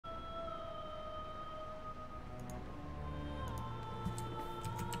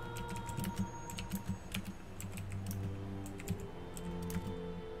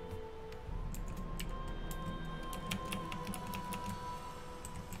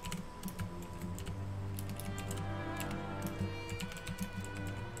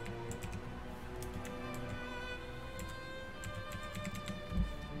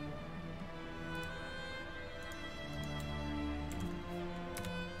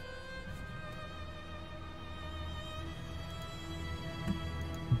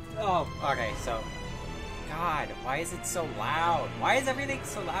Oh, okay, so... God, why is it so loud? Why is everything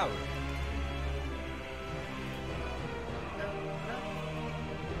so loud?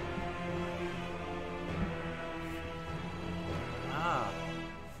 Ah.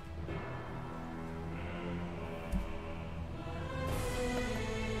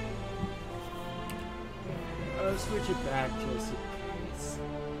 I'll switch it back just in case.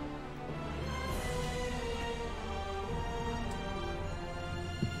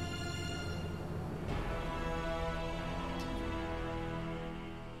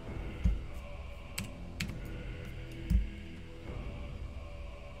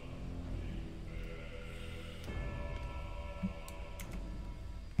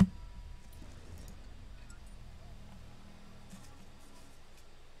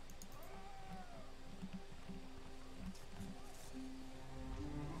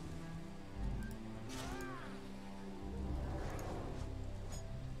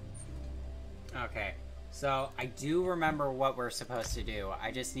 Okay, so I do remember what we're supposed to do.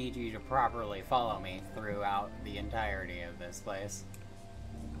 I just need you to properly follow me throughout the entirety of this place.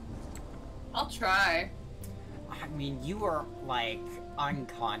 I'll try. I mean, you are, like,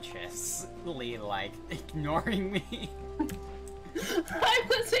 unconsciously, like, ignoring me. I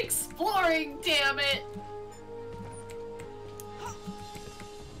was exploring, damn it!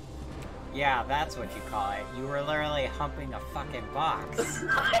 Yeah, that's what you call it. You were literally humping a fucking box.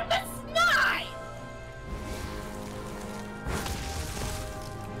 I was not!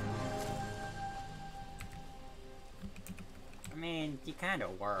 I mean, you kind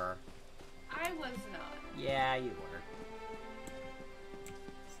of were. I was not. Yeah, you were.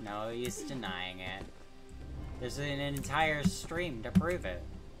 It's no use denying it. There's an entire stream to prove it.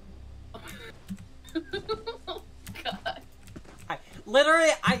 Oh, God.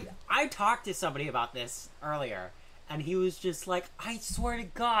 I talked to somebody about this earlier, and he was just like, I swear to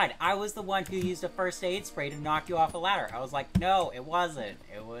God, I was the one who used a first aid spray to knock you off a ladder. I was like, no, it wasn't.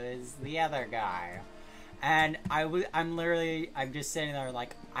 It was the other guy. And I'm just sitting there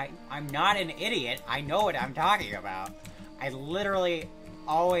like, I'm not an idiot. I know what I'm talking about. I literally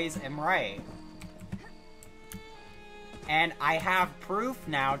always am right. And I have proof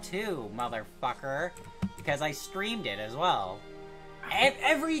now too, motherfucker. Because I streamed it as well.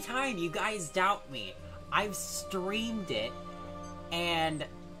 Every time you guys doubt me, I've streamed it. And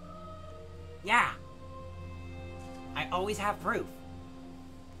yeah. I always have proof.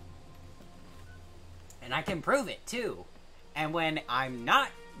 And I can prove it, too. And when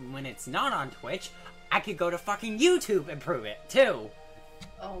it's not on Twitch, I could go to fucking YouTube and prove it, too.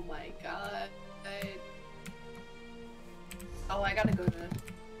 Oh my God. Oh, I gotta go to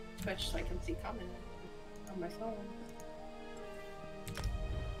Twitch so I can see comment on my phone.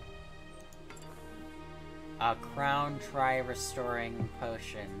 A crown try restoring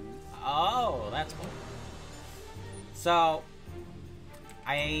potion. Oh, that's cool. So,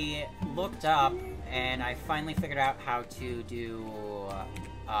 I looked up and I finally figured out how to do,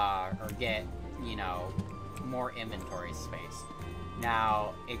 or get, you know, more inventory space.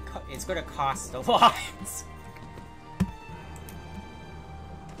 Now, it's gonna cost a lot.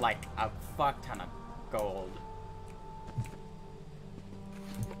 Like, a fuck ton of gold.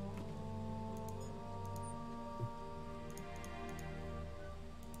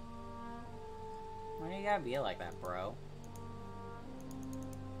 Why do you gotta be like that, bro?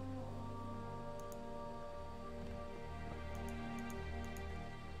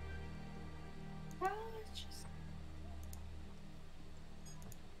 Well, it's just...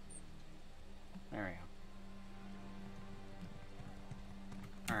 There we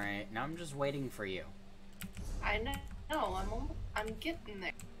go. Alright, now I'm just waiting for you. I know, I'm getting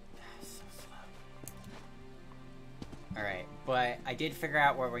there. So slow. Alright, but I did figure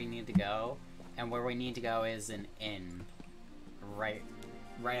out where we need to go, and where we need to go is an inn. Right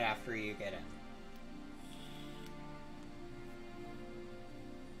after you get in.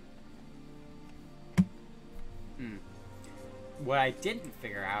 What I didn't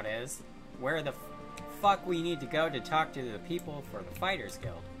figure out is where the fuck we need to go to talk to the people for the Fighters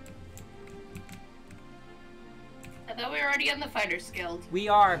Guild. I thought we were already in the Fighters Guild. We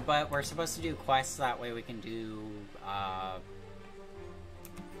are, but we're supposed to do quests that way we can do,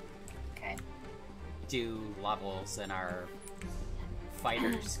 Okay. do levels in our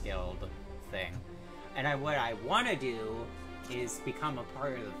Fighters Guild thing. And what I want to do is become a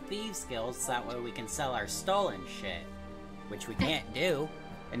part of the Thieves Guild so that way we can sell our stolen shit. Which we can't do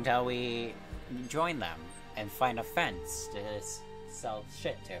until we join them and find a fence to sell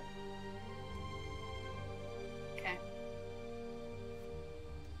shit to. Okay.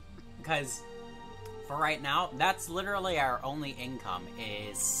 Because for right now, that's literally our only income,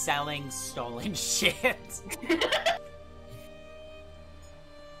 is selling stolen shit.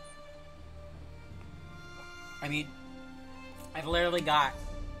 I mean, I've literally got,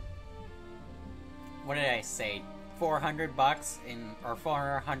 what did I say, 400 bucks or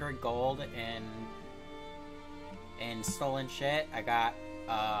 400 gold in stolen shit. I got,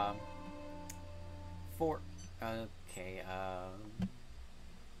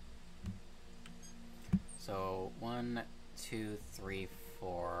 so 1, 2, 3,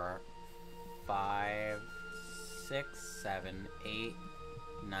 4, 5, 6, 7, 8,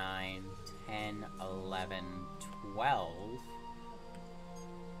 9, 10, 11, 12.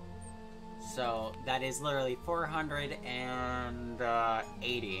 So that is literally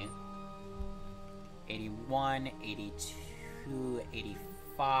 480. 81, 82,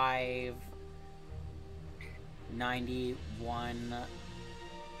 85, 91.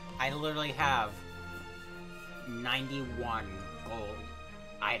 I literally have 91 gold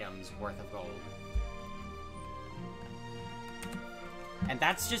items worth of gold. And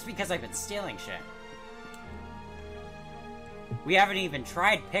that's just because I've been stealing shit. We haven't even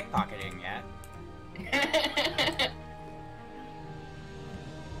tried pickpocketing yet.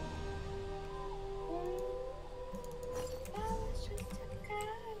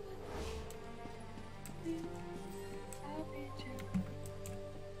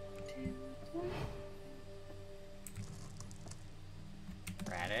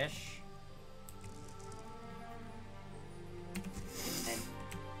 Radish.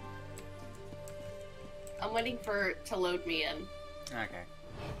 I'm waiting to load me in. Okay.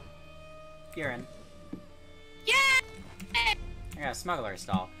 You're in. Yeah! I got a smuggler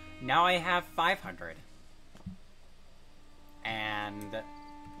stall. Now I have 500. And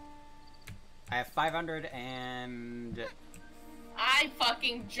I have 500 and... I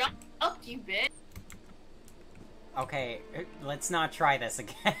fucking jumped, you bitch. Okay, let's not try this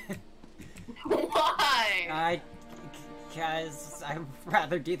again. Why? Because I'd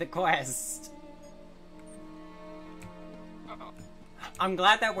rather do the quest. I'm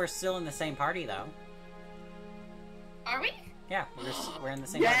glad that we're still in the same party, though. Are we? Yeah, we're in the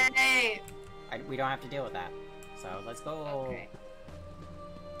same party. Yay! We don't have to deal with that. So, let's go. Okay.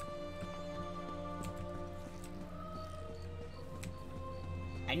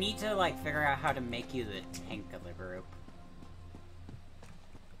 I need to, like, figure out how to make you the tank of the group.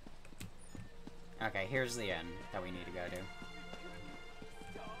 Okay, here's the end that we need to go to.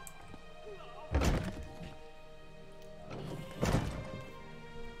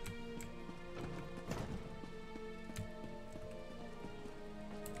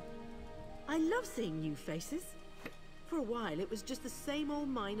 I love seeing new faces. For a while, it was just the same old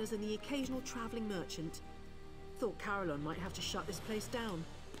miners and the occasional traveling merchant. Thought Caroline might have to shut this place down.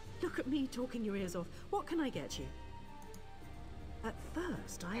 Look at me talking your ears off. What can I get you? At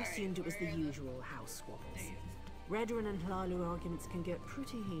first, I assumed it was the usual house squabbles. Redoran and Hlalu arguments can get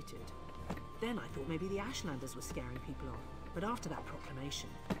pretty heated. Then I thought maybe the Ashlanders were scaring people off. But after that proclamation...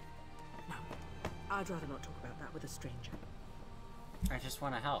 No, I'd rather not talk about that with a stranger. I just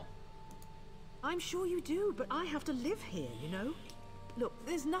want to help. I'm sure you do, but I have to live here, you know? Look,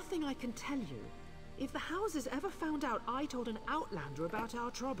 there's nothing I can tell you. If the houses ever found out I told an outlander about our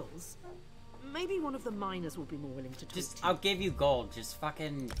troubles, maybe one of the miners will be more willing to talk to you. I'll give you gold. Just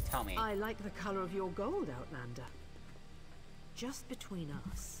fucking tell me. I like the color of your gold, Outlander. Just between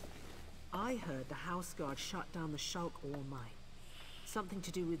us, I heard the House Guard shut down the Shulk ore mine. Something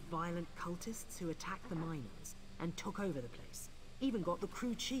to do with violent cultists who attacked the miners and took over the place. Even got the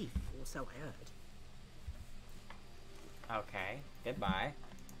crew chief, or so I heard. Okay, goodbye.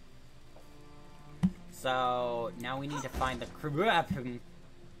 So, now we need to find the crew. You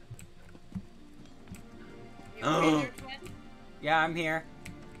okay there, twin? Yeah, I'm here.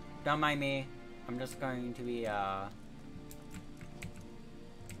 Don't mind me. I'm just going to be,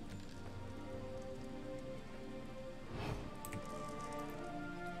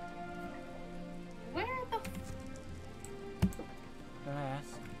 Where the Did I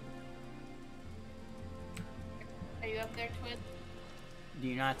ask? Are you up there, twin? Do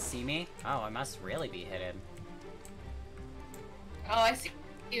you not see me? Oh, I must really be hidden. Oh, I see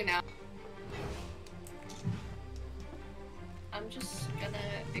you now. I'm just gonna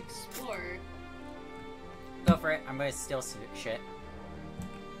explore. Go for it. I'm gonna steal shit.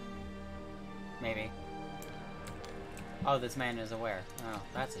 Maybe. Oh, this man is aware. Oh,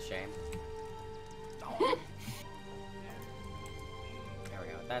 that's a shame. There we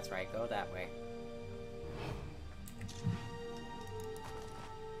go. That's right. Go that way.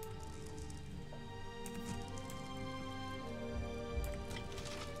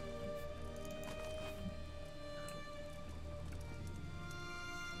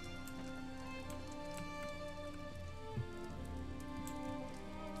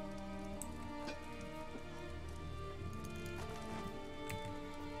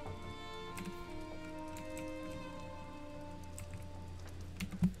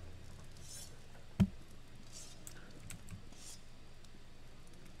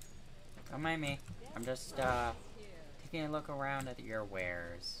 Don't mind me. I'm just, taking a look around at your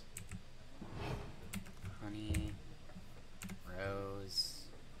wares. Honey. Rose.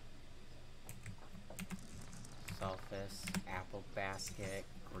 Sulphus. Apple basket.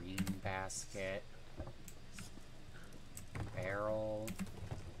 Green basket. Barrel.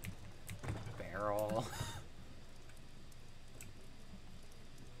 Barrel.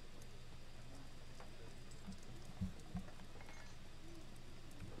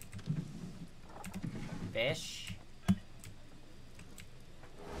 Fish.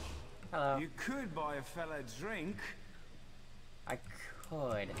 Hello. You could buy a fella a drink. I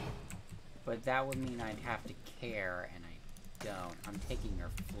could, but that would mean I'd have to care, and I don't. I'm taking your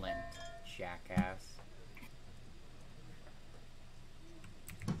flint, jackass.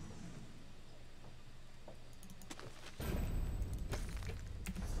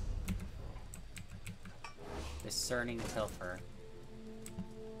 Discerning pilfer.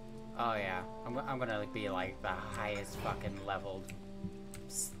 Oh yeah, I'm gonna be like the highest fucking leveled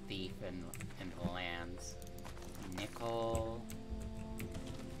thief in the lands. Nickel.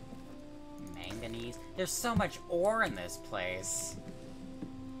 Manganese. There's so much ore in this place.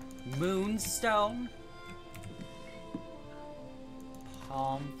 Moonstone.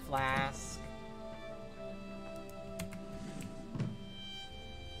 Palm flask.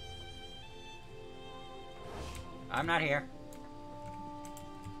 I'm not here.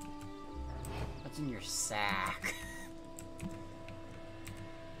 What's in your sack?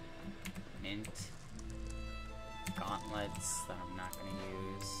 Mint. Gauntlets that I'm not gonna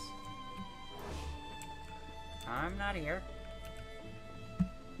use. I'm not here.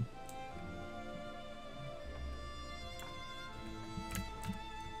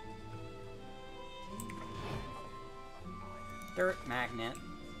 Dirt magnet.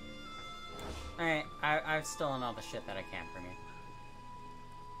 Alright, I've stolen all the shit that I can from you.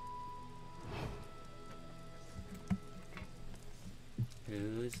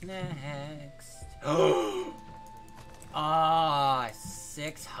 Who's next? Ah,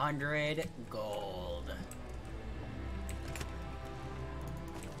 600 gold.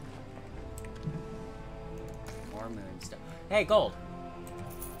 More moonstone. Hey, gold!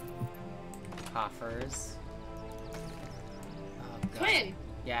 Coffers. Oh, God. Twin!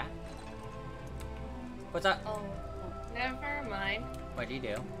 Yeah? What's up? Oh, never mind. What do you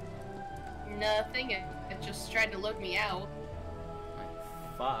do? Nothing. It just tried to look me out. Like,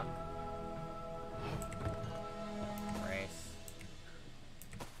 fuck. Rice.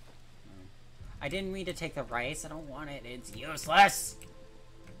 I didn't mean to take the rice. I don't want it. It's useless!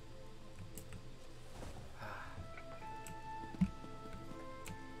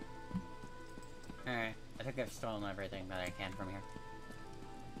 Alright. I think I've stolen everything that I can from here.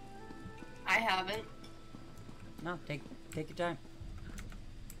 I haven't. No, take your time.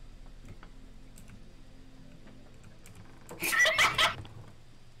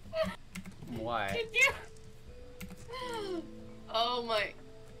 What? Did you? Oh my.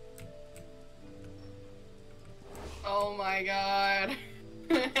 Oh my god.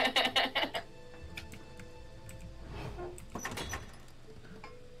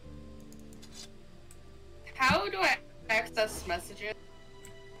 How do I access messages?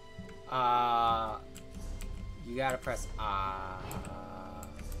 You gotta press,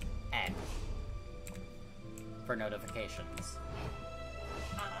 N for notifications.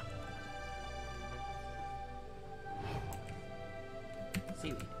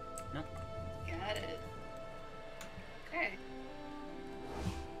 Seaweed. No? Got it. Okay.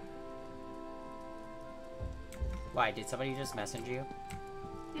 Why, did somebody just message you?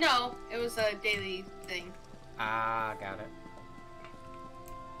 No, it was a daily thing. Ah, got it.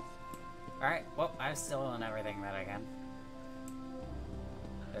 Alright, well, I've stolen everything that I can.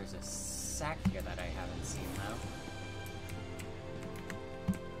 There's a sack here that I haven't seen, though.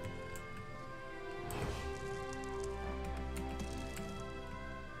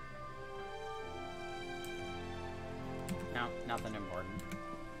 No, nothing important.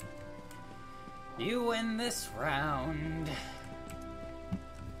 You win this round.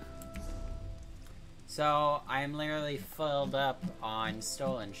 So, I'm literally filled up on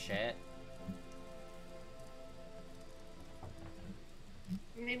stolen shit.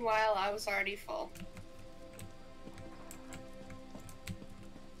 Meanwhile, I was already full.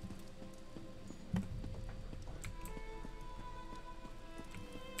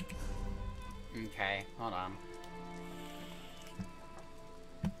 Okay, hold on.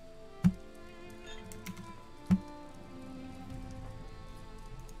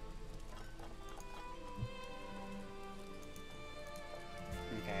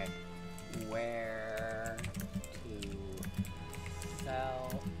 Okay, where to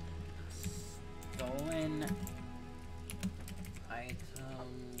sell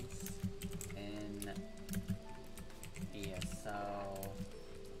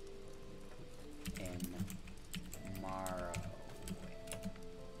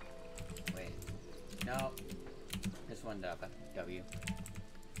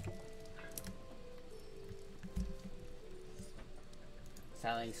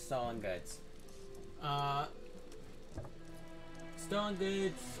Selling stolen goods. Stolen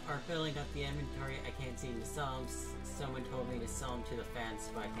goods are filling up the inventory. I can't seem to sell them. Someone told me to sell them to the fence,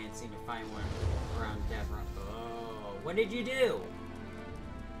 but I can't seem to find one around Deborah. Oh, what did you do?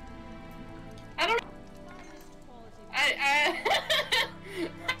 I don't. I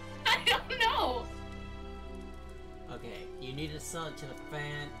I don't know. Okay, you need to sell it to the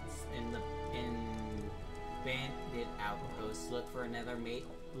fence in Bandit Outpost. Look for another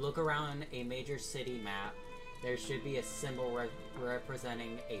Look around a major city map. There should be a symbol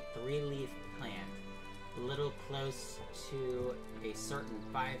representing a 3-leaf plant, a little close to a certain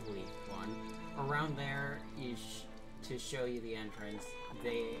 5-leaf one. Around there, to show you the entrance.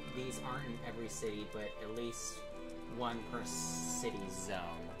 These aren't in every city, but at least one per city zone.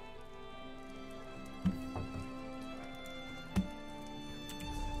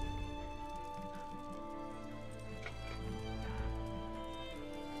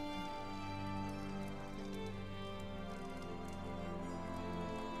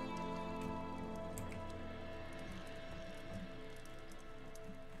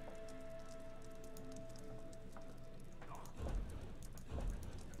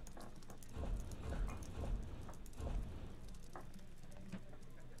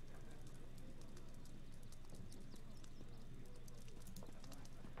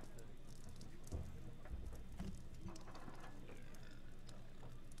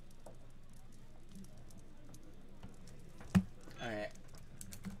 Alright.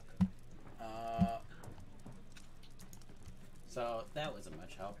 So that wasn't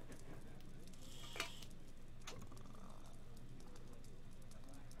much help.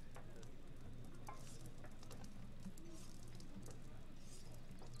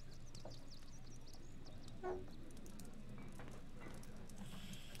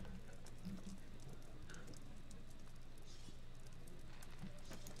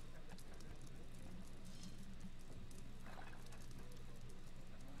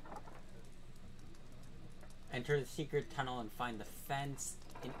 Enter the secret tunnel and find the fence.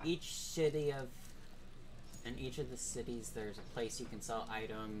 In each of the cities, there's a place you can sell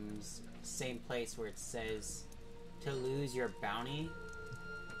items. Same place where it says to lose your bounty.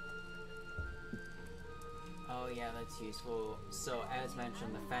 Oh yeah, that's useful. So as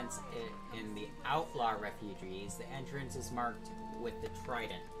mentioned, the fence in the outlaw refugees, the entrance is marked with the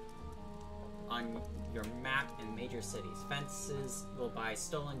trident on your map in major cities. Fences will buy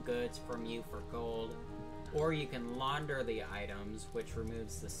stolen goods from you for gold. Or you can launder the items, which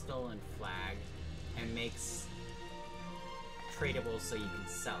removes the stolen flag and makes tradable so you can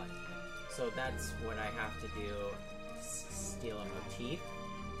sell it. So that's what I have to do. Steal a motif.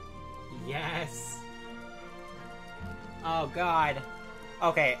 Yes! Oh god.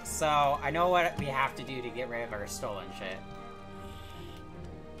 Okay, so I know what we have to do to get rid of our stolen shit.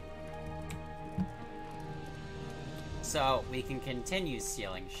 So, we can continue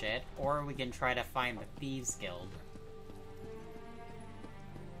stealing shit, or we can try to find the Thieves Guild.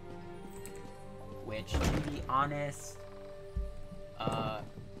 Which, to be honest...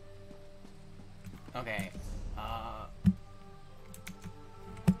 Okay,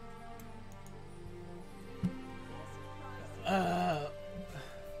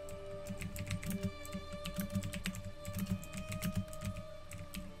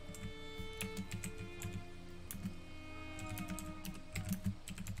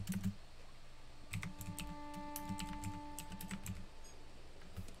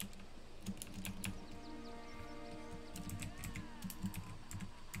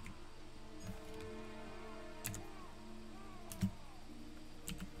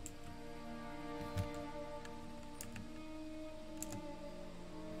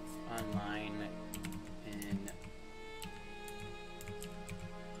 online in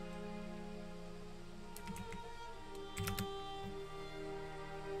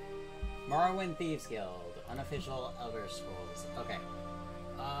Morrowind Thieves Guild, unofficial Elder Scrolls. Okay.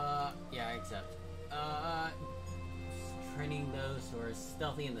 Yeah, I accept. Training those who are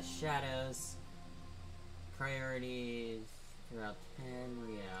stealthy in the shadows. Priorities throughout 10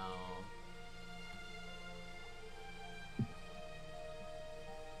 real.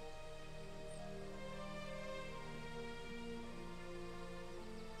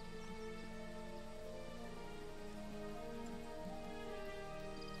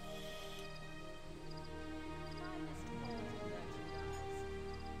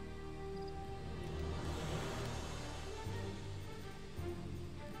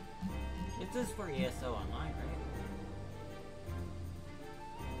 This is for ESO Online, right?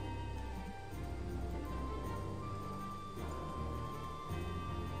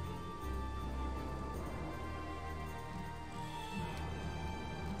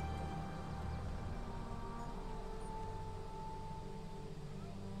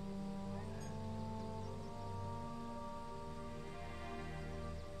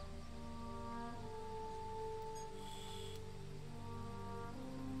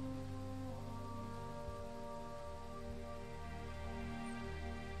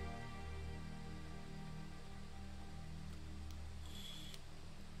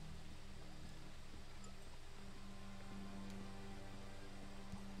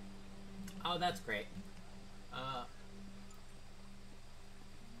 Oh, that's great.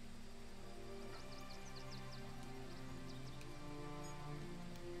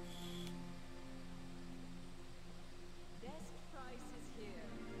 Best price is here.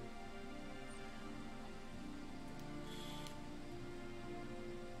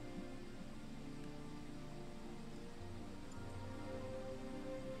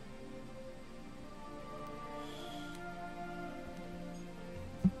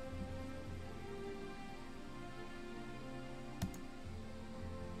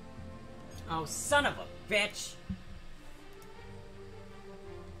 Oh, son of a bitch!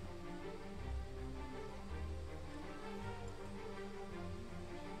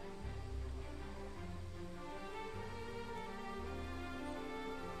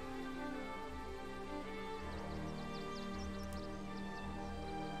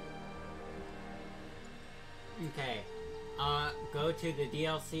 Okay, go to the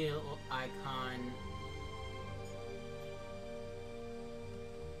DLC icon.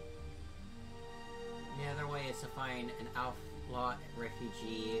 The other way is to find an outlaw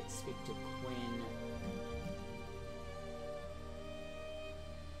refugee, speak to Quinn.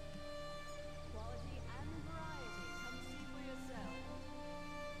 Quality and variety. Come see for yourself.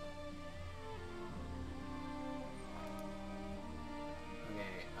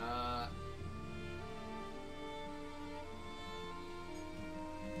 Okay,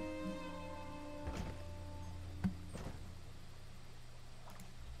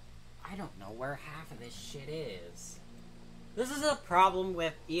 I don't know where half of this shit is. This is a problem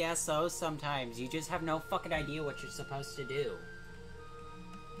with ESO sometimes. You just have no fucking idea what you're supposed to do.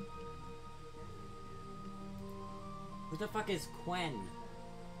 Who the fuck is Quinn?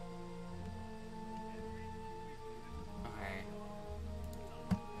 Okay.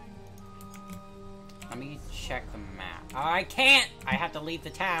 Let me check the map. Oh, I can't! I have to leave the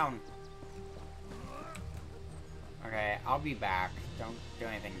town. Okay, I'll be back. Don't do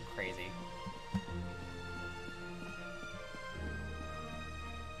anything crazy.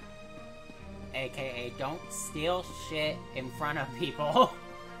 AKA, don't steal shit in front of people.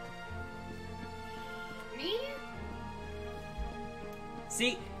 Me?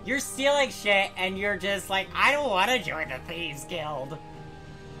 See, you're stealing shit and you're just like, I don't want to join the Thieves Guild.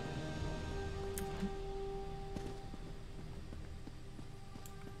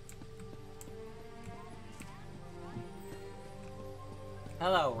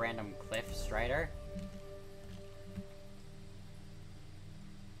 Hello, random Cliff Strider.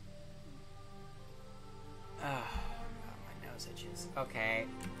 Oh, my nose itches. Okay.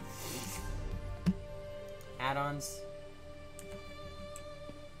 Add-ons.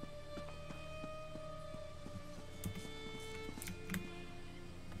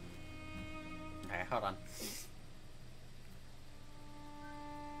 Okay, hold on.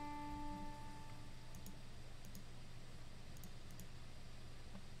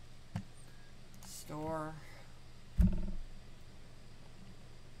 Store.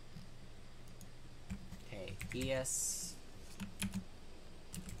 Okay, ES.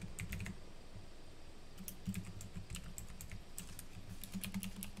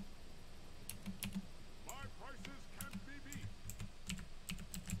 My prices can't be beat.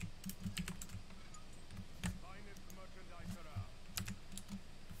 Finest merchandise around.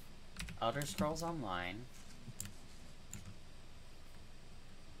 Elder Scrolls Online.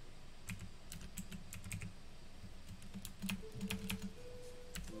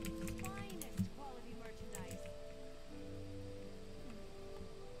 Finest quality merchandise.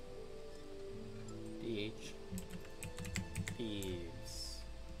 DH. Thieves.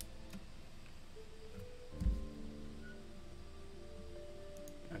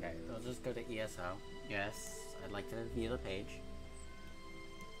 Okay, we'll just go to ESO. Yes, I'd like to view the page.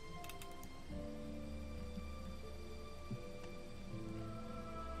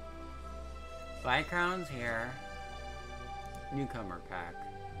 Backgrounds here. Newcomer pack.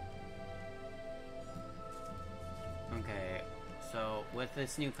 Okay, so with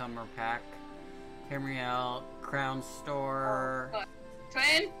this newcomer pack, Tamriel, Crown Store.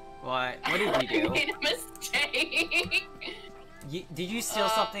 Twin? What? What did you I do? made a mistake. Did you steal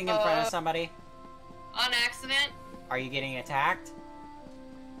something in front of somebody? On accident. Are you getting attacked?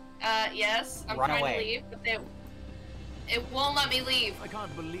 Yes. I'm Run trying away. to leave, but it won't let me leave. I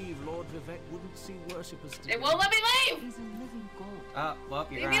can't believe Lord Vivek wouldn't see worshippers today. It won't let me leave! He's a living god. Oh, well,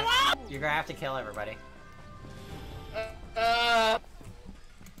 Leave me alone! you're gonna have to kill everybody. I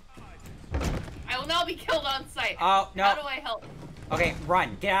will not be killed on sight. Oh, no. How do I help? Okay,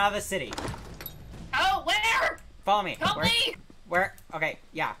 run. Get out of the city. Oh, where? Follow me. Help Where? me! Where? Okay,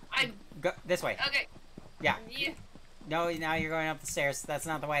 yeah. I. Go this way. Okay. Yeah. Yeah. No, now you're going up the stairs. That's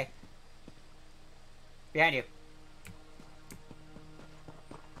not the way. Behind you.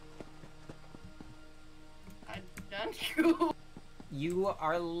 I'm done you. You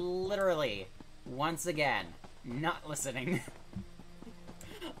are literally, once again, not listening.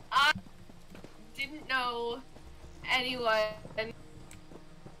 I didn't know anyone.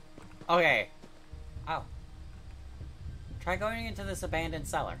 Okay. Oh. Try going into this abandoned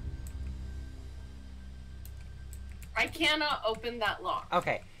cellar. I cannot open that lock.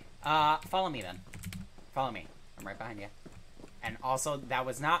 Okay. Follow me then. Follow me. I'm right behind you. And also, that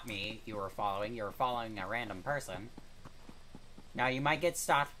was not me you were following. You were following a random person. Now, you might get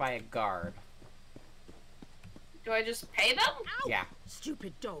stopped by a guard. Do I just pay them? Ow! Yeah.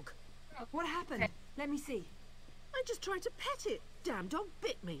 Stupid dog. What happened? Okay. Let me see. I just tried to pet it. Damn dog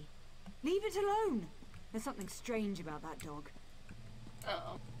bit me. Leave it alone. There's something strange about that dog.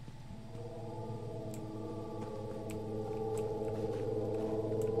 Uh-oh.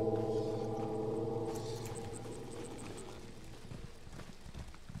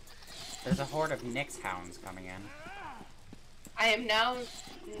 There's a horde of Nyx hounds coming in. I am now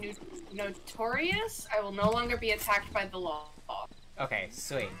notorious. I will no longer be attacked by the law. Okay,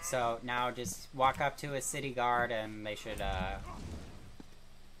 sweet. So, now just walk up to a city guard and they should,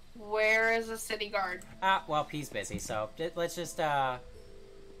 Where is a city guard? well, he's busy, so let's just, I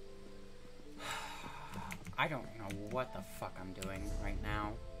don't know what the fuck I'm doing right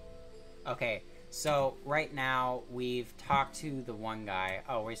now. Okay, so right now we've talked to the one guy.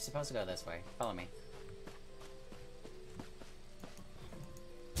 Oh, we're supposed to go this way. Follow me.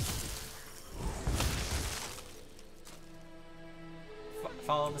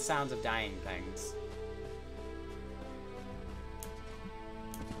 Follow the sounds of dying things.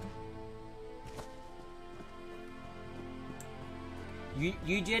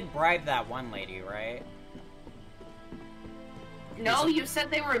 You did bribe that one lady, right? No, you said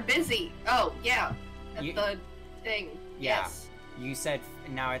they were busy. Oh, yeah. At You- the thing. Yeah. Yes. You said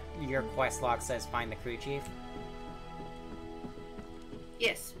now your quest log says find the crew chief.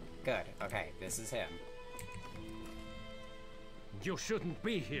 Yes. Good. Okay, this is him. You shouldn't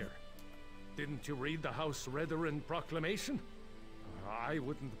be here. Didn't you read the House Redarin proclamation? I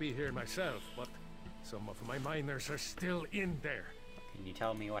wouldn't be here myself, but some of my miners are still in there. Can you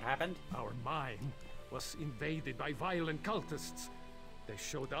tell me what happened? Our mine was invaded by violent cultists. They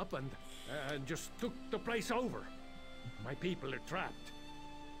showed up and just took the place over. My people are trapped.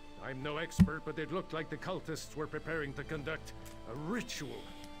 I'm no expert, but it looked like the cultists were preparing to conduct a ritual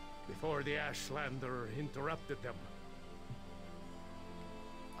before the Ashlander interrupted them.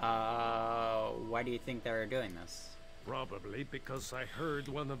 Why do you think they're doing this? Probably because I heard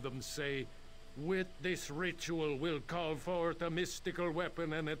one of them say, "With this ritual we'll call forth a mystical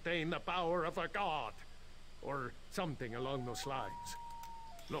weapon and attain the power of a god." Or something along those lines.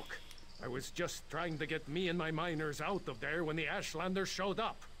 Look, I was just trying to get me and my miners out of there when the Ashlander showed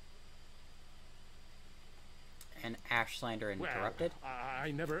up. An Ashlander interrupted? Well, I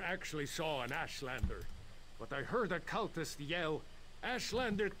never actually saw an Ashlander, but I heard a cultist yell,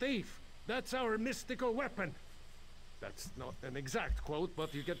 "Ashlander thief! That's our mystical weapon!" That's not an exact quote,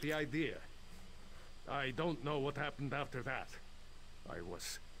 but you get the idea. I don't know what happened after that. I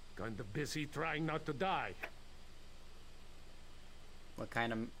was kind of busy trying not to die. What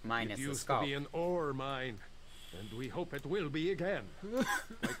kind of mine It is the used to skull? be an ore mine, and we hope it will be again.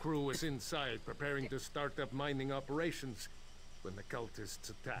 My crew was inside preparing to start up mining operations when the cultists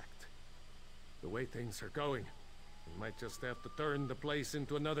attacked. The way things are going, we might just have to turn the place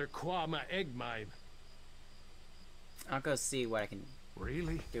into another Kwama egg mine. I'll go see what I can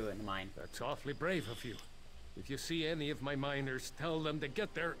Really? do in the mine. That's awfully brave of you. If you see any of my miners, tell them to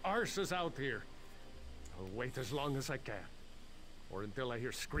get their arses out here. I'll wait as long as I can. Or until I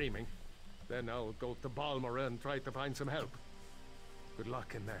hear screaming. Then I'll go to Balmora and try to find some help. Good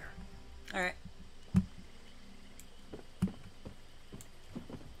luck in there. Alright.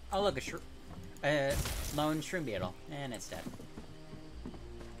 Oh look, a lone shroom beetle. And it's dead.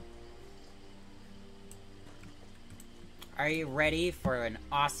 Are you ready for an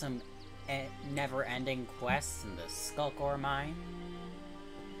awesome, never-ending quest in the Skulk Ore Mine?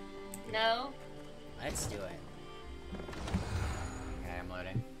 No. Let's do it. Okay, I'm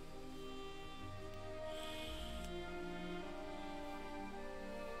loading.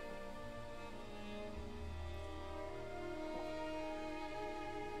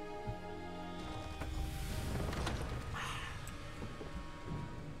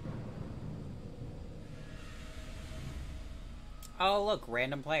 Oh, look,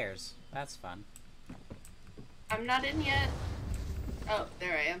 random players. That's fun. I'm not in yet. Oh,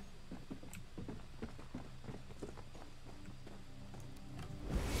 there I am.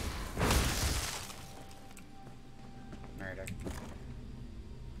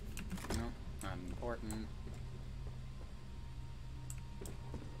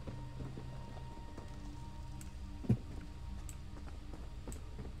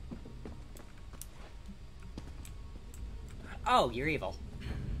 Oh, you're evil.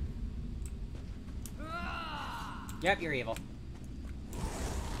 Yep, you're evil.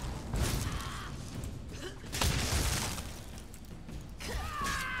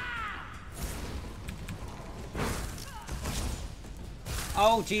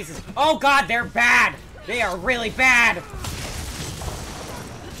 Oh, Jesus. Oh, God, they're bad! They are really bad!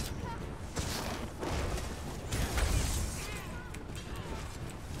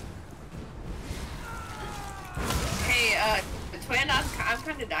 Hey, Twin, I'm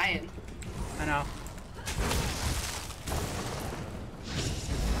kind of dying. I know.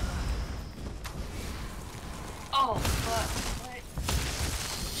 Oh, fuck. What?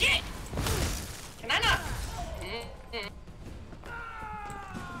 Shit! Can I not?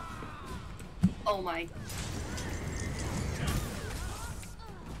 Oh my.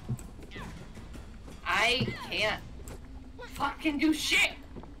 I can't fucking do shit!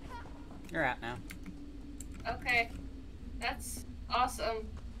 You're out now. Okay. That's awesome.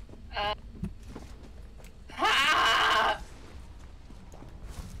 Ha!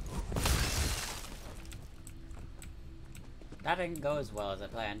 That didn't go as well as I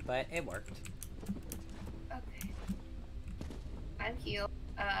planned, but it worked. Okay. I'm healed.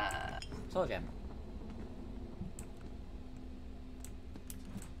 Soul gem.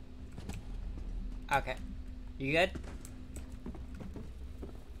 Okay. You good?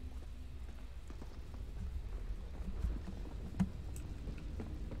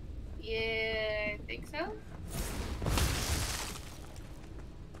 Yeah, I think so.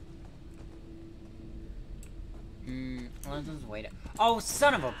 Let's just wait. Oh,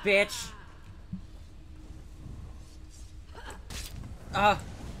 son of a bitch! Oh my god.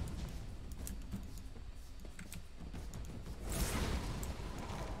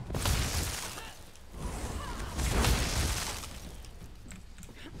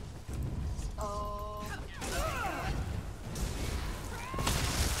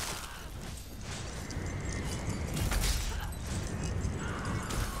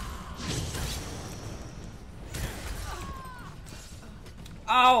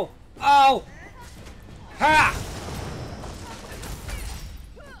 Oh! Oh! Ha!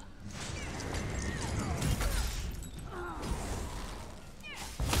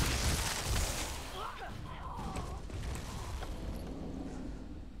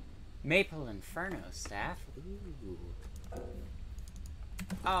 Maple Inferno staff. Ooh.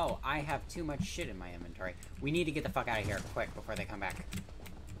 Oh, I have too much shit in my inventory. We need to get the fuck out of here quick before they come back.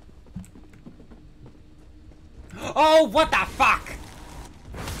 Oh, what the fuck?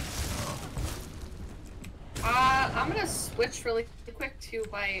 I'm gonna switch really quick to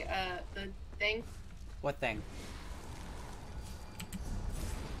my, the thing. What thing?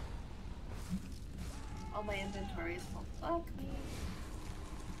 All my inventory is full. Fuck me.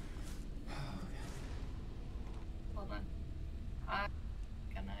 Hold on. I'm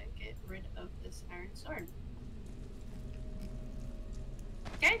gonna get rid of this iron sword.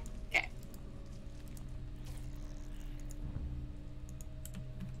 Okay? Okay.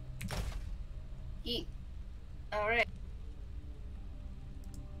 Eat. Alright.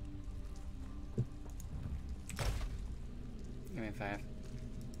 Give me 5. I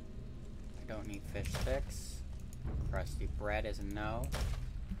don't need fish sticks. Crusty bread is a no.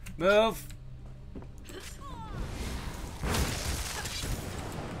 Move!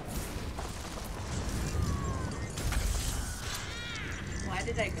 Why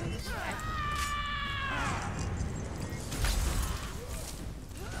did I go this way?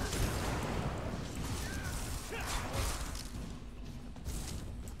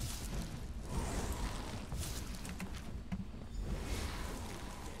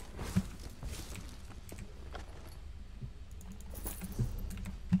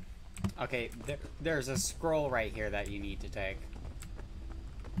 Okay, there's a scroll right here that you need to take.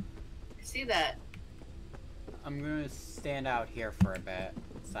 I see that. I'm gonna stand out here for a bit,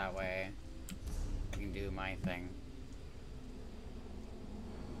 so that way I can do my thing.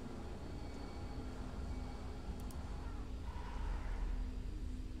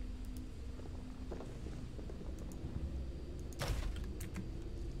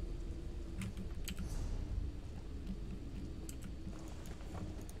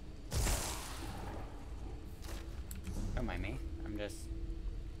 Don't mind me. I'm just...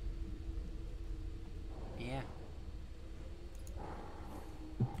 Yeah.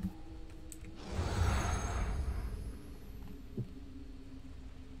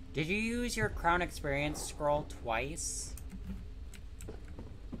 Did you use your Crown Experience scroll twice?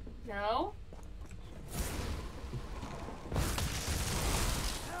 No?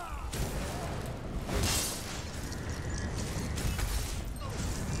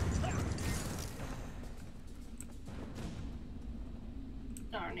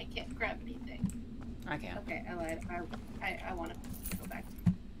 I can't grab anything. I can. Okay, I lied. I want to go back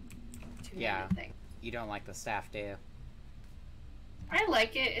to Yeah. the thing. You don't like the staff, do you? I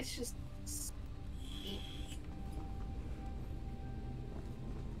like it. It's just.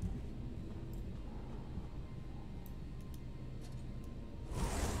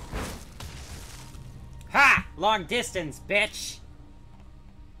 Ha! Long distance, bitch!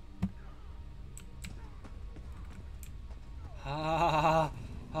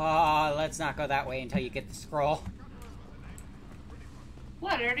 Let's not go that way until you get the scroll.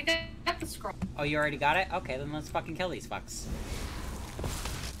 What? I already got the scroll. Oh, you already got it? Okay, then let's fucking kill these fucks.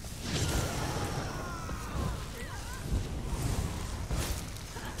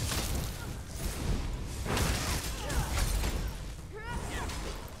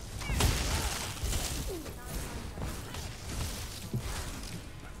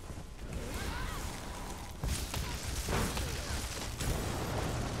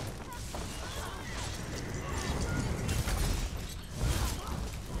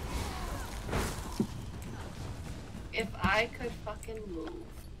 If I could fucking move,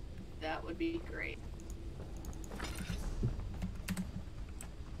 that would be great.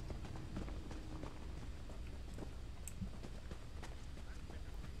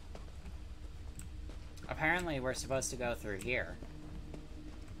 Apparently, we're supposed to go through here.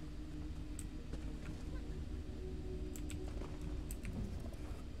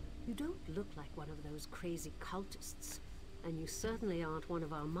 You don't look like one of those crazy cultists, and you certainly aren't one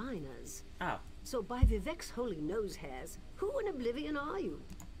of our miners. Oh. So by Vivek's holy nose hairs, who in oblivion are you?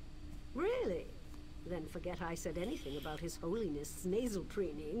 Really? Then forget I said anything about his holiness' nasal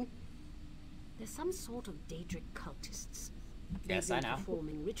preening. They're some sort of Daedric cultists. Yes, They've I been know.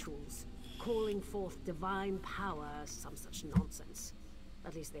 performing rituals, calling forth divine power, some such nonsense.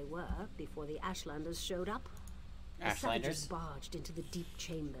 At least they were, before the Ashlanders showed up. The savages Ashlanders? barged into the deep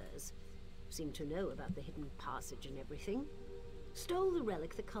chambers, seemed to know about the hidden passage and everything, stole the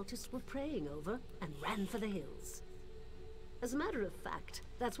relic the cultists were praying over, and ran for the hills. As a matter of fact,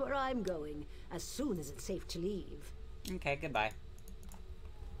 that's where I'm going, as soon as it's safe to leave. Okay, goodbye.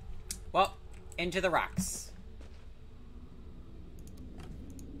 Well, into the rocks.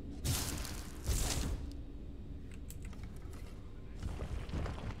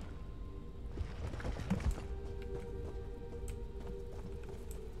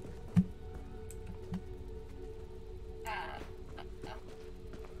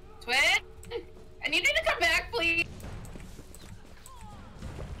 Twin? I need you to come back, please.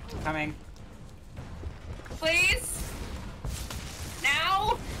 Coming. Please?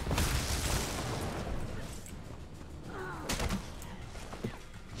 Now?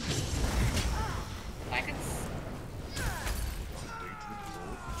 I can.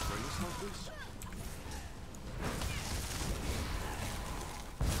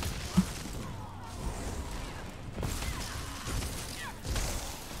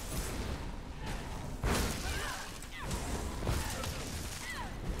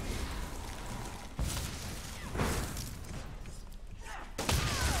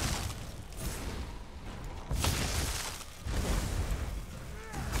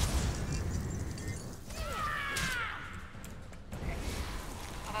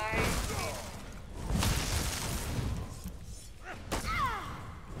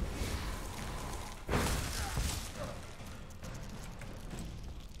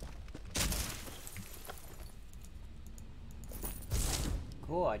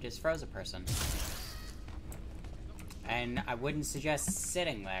 Cool, I just froze a person. And I wouldn't suggest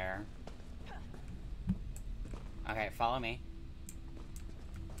sitting there. Okay, follow me.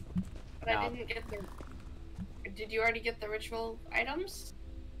 But No. I didn't get the. Did you already get the ritual items?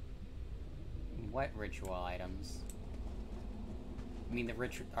 What ritual items? I mean, the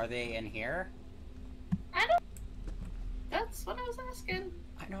ritual. Are they in here? I don't. That's what I was asking.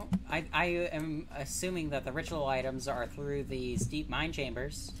 I don't. I am assuming that the ritual items are through these deep mine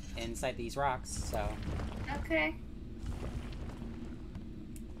chambers inside these rocks, so. Okay.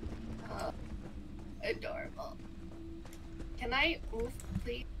 Adorable. Can I move,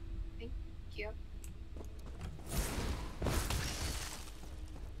 please? Thank you.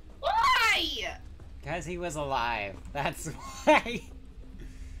 Why? Because he was alive. That's why.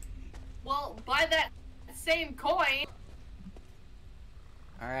 Well, buy that same coin.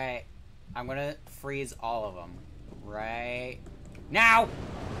 Alright. I'm gonna freeze all of them. Right now!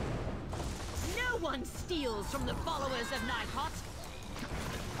 No one steals from the followers of Nightpot.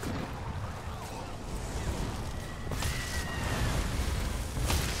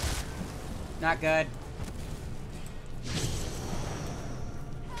 Not good.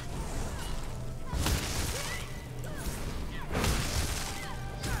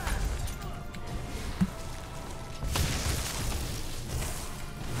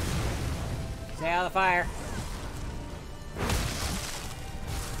 Stay out of the fire.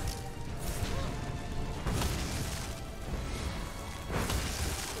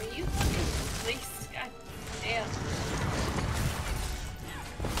 Will you fucking please? God damn.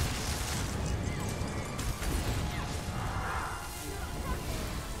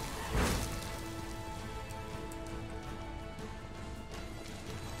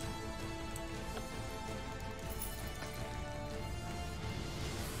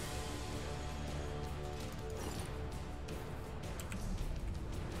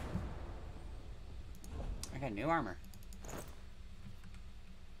 I got new armor.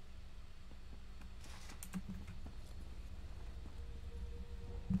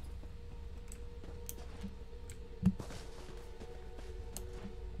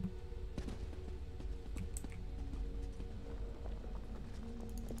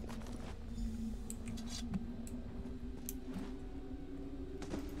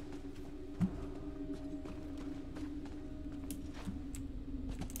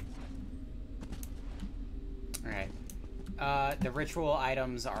 The ritual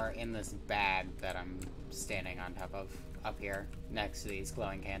items are in this bag that I'm standing on top of up here, next to these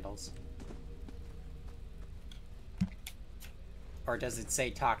glowing candles. Or does it say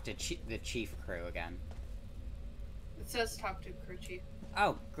talk to the chief crew again? It says talk to crew chief.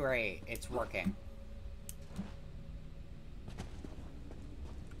 Oh, great. It's working.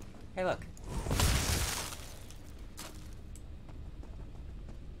 Hey, look.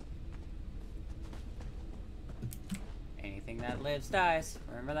 Anything that lives dies.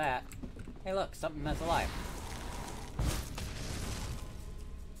 Remember that. Hey, look. Something that's alive.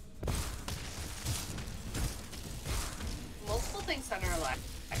 Multiple things that are alive.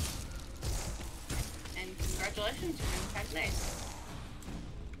 And congratulations, you're doing kind of nice.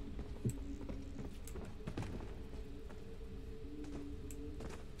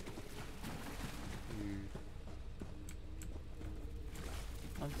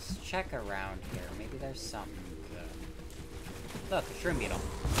 Let's check around here. Maybe there's something good. Look, a shroom beetle.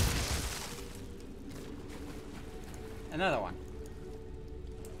 Another one.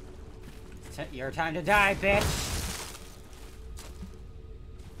 Your time to die, bitch!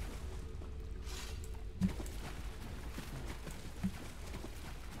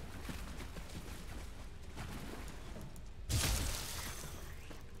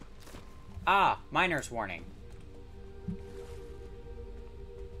 Ah, miner's warning.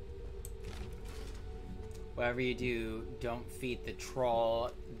 Whatever you do, don't feed the troll.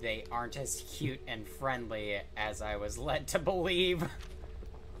 They aren't as cute and friendly as I was led to believe.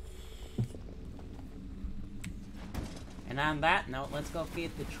 And on that note, let's go feed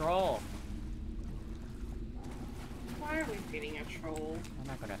the troll. Why are we feeding a troll? I'm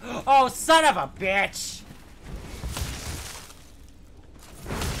not gonna. Oh, son of a bitch!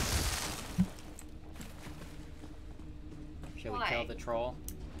 Should we Why? kill the troll?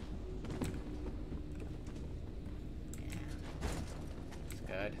 Yeah. It's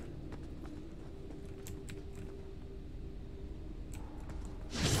good.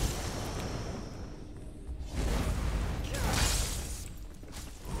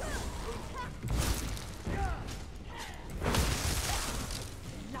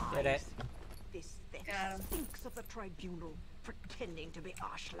 Did it. This thing Got him. stinks of the tribunal, pretending to be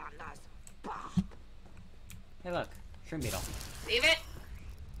Ashlanders. Bah! Hey, look. Shroom beetle. Leave it!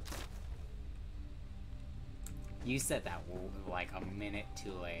 You said that like a minute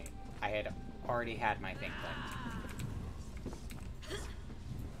too late. I had already had my thing clicked.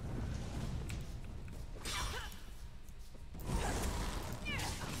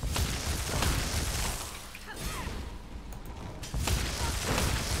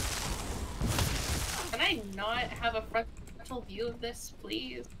 Can I not have a frontal view of this,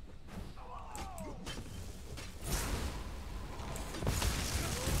 please?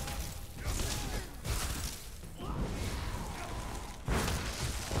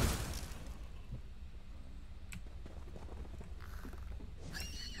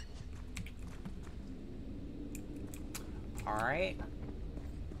 Alright.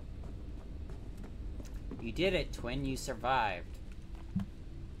 You did it, twin. You survived.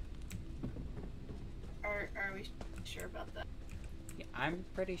 Are we sure about that? Yeah, I'm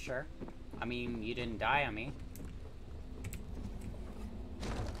pretty sure. I mean, you didn't die on me.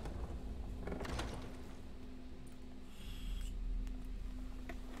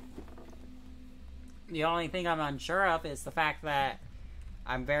 The only thing I'm unsure of is the fact that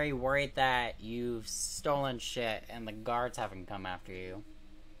I'm very worried that you've stolen shit and the guards haven't come after you.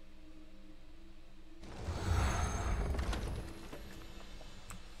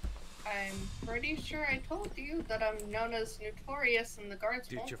 I'm pretty sure I told you that I'm known as notorious and the guards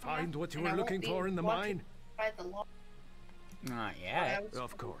Did won't you come find after what you me, were and I looking won't for be in the watched mine? By the law. Not yet.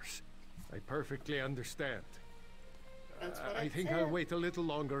 Of course. I perfectly understand. That's what I I think said. I'll wait a little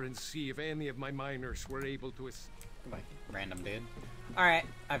longer and see if any of my miners were able to... Goodbye, random dude. Alright,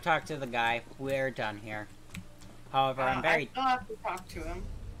 I've talked to the guy. We're done here. However, I'm I very... still have to talk to him.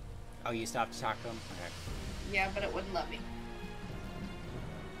 Oh, you still have to talk to him? Okay. Yeah, but it wouldn't let me.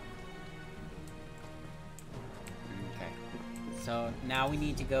 Okay. So, now we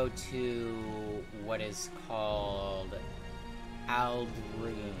need to go to what is called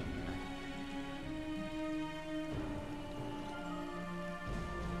Aldrune.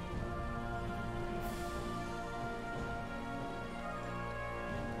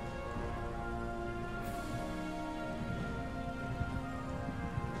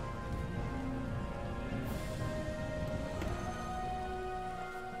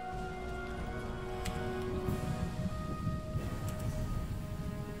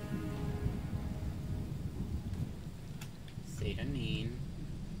 Sedanine.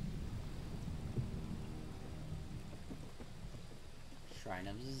 Shrine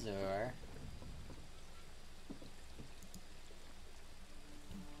of Zur.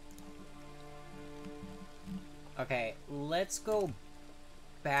 Okay, let's go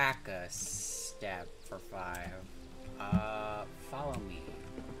back a step for 5. Follow me.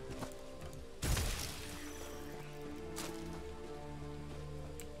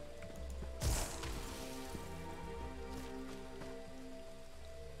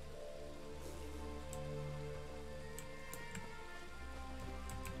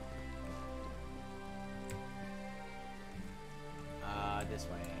 This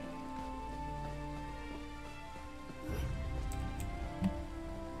way.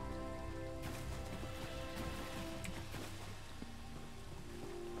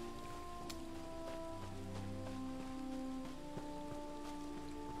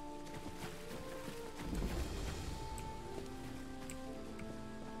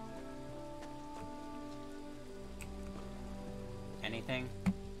 Anything?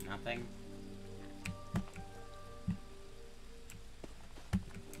 Nothing?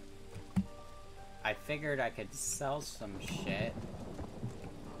 I figured I could sell some shit.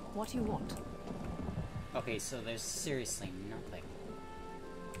 What do you want? Okay, so there's seriously nothing.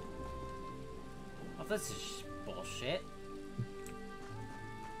 Well, this is bullshit.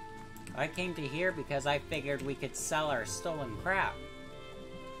 I came to here because I figured we could sell our stolen crap.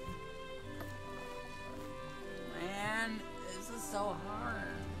 Man, this is so hard.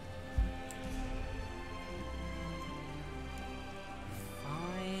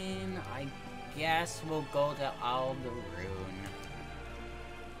 Fine, I guess we'll go to Alderune.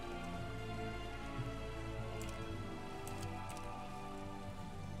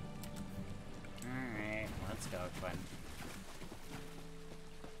 Alright, let's go, Quinn.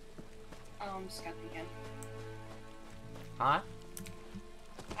 Oh, I'm just got again. Huh?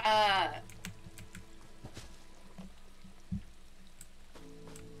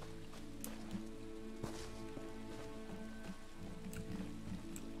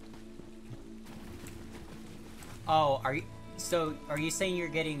 Oh, are you saying you're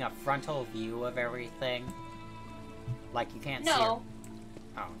getting a frontal view of everything? Like you can't see No.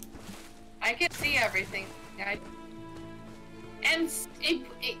 Oh. I can see everything.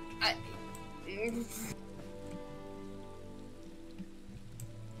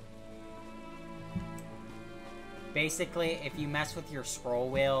 Basically, if you mess with your scroll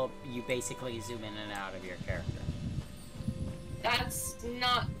wheel, you basically zoom in and out of your character. That's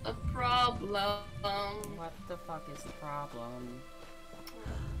not a problem. What the fuck is the problem?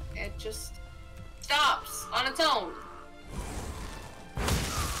 It just stops on its own.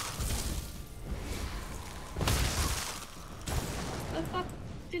 The fuck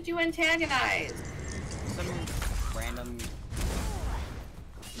did you antagonize? Some random...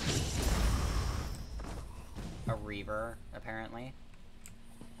 A Reaver, apparently.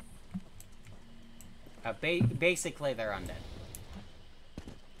 Basically, they're undead.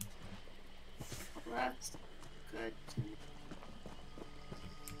 That's good to know.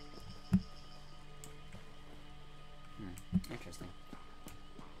 Interesting.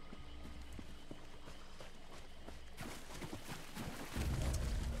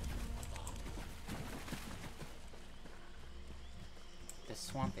 This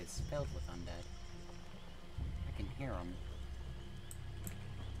swamp is filled with undead. I can hear them.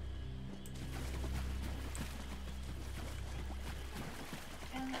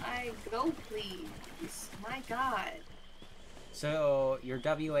 Can I go, please? My god. So, your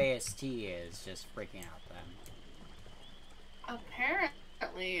WASD is just freaking out then.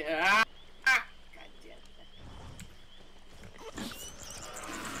 Apparently.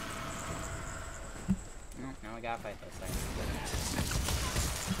 we gotta fight those things.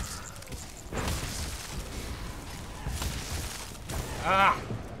 Ah!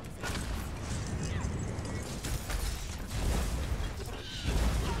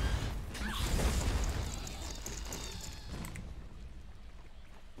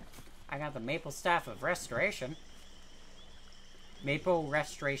 I got the Maple Staff of Restoration. Maple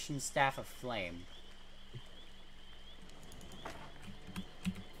Restoration Staff of Flame.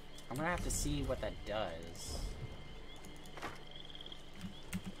 I'm gonna have to see what that does.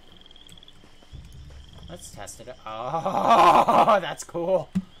 Let's test it. Oh, that's cool.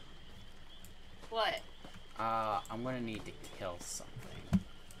 What? I'm gonna need to kill something.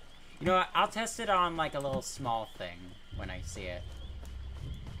 You know what? I'll test it on like a little small thing when I see it.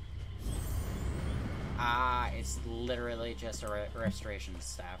 It's literally just a restoration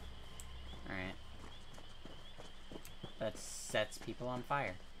staff. Alright. That sets people on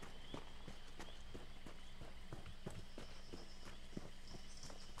fire.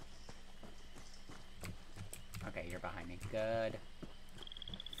 Okay, you're behind me. Good.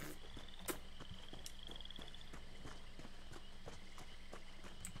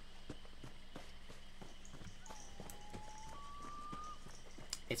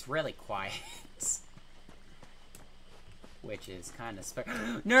 It's really quiet. Which is kind of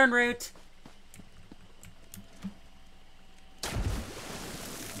Nernroot!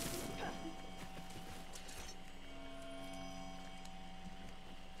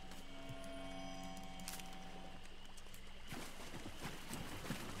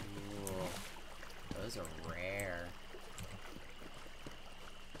 Those are rare.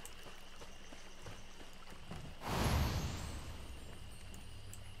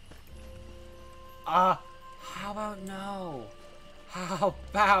 How about no? How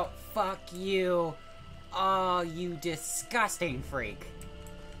about fuck you? Oh, you disgusting freak.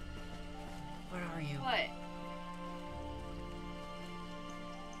 What are you? What?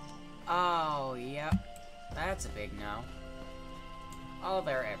 Oh, yep. That's a big no. Oh,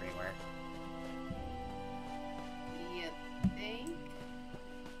 they're everywhere. You think?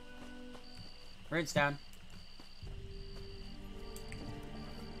 Rune's down.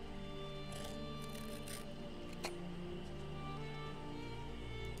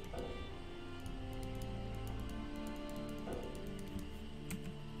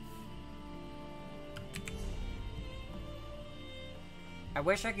 I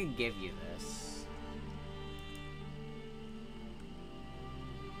wish I could give you this.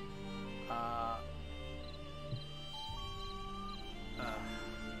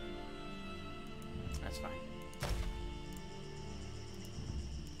 That's fine.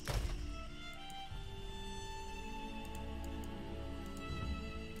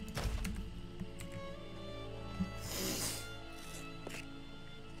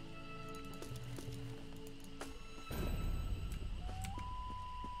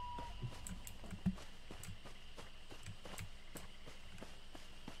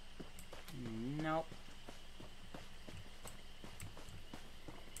 Nope.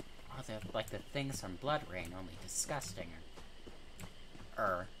 Oh, they're like the things from Blood Rain, only disgusting.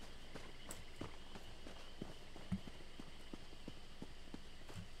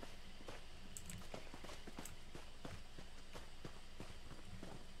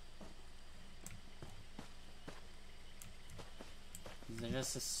 Is it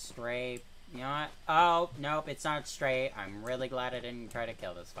just a stray? You know what? Oh, nope, it's not stray. I'm really glad I didn't try to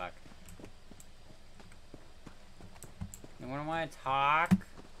kill this fuck. Anyone want to talk?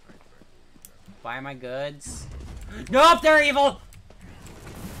 Buy my goods? Nope, they're evil!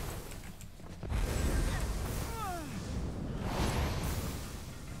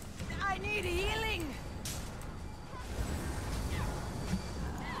 I need healing.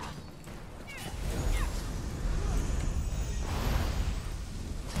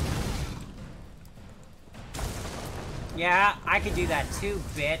 Yeah, I could do that too,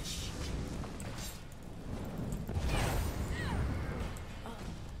 bitch.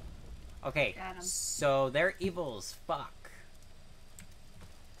 Okay, so they're evil as fuck.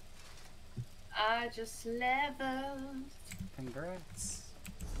 I just leveled. Congrats.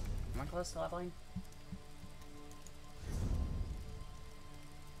 Am I close to leveling?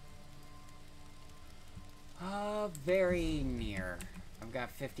 Very near. I've got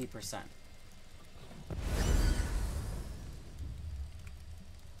 50%.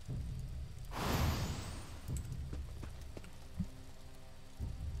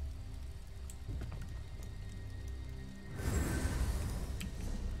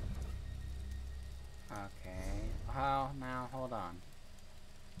 Okay. Oh, now hold on.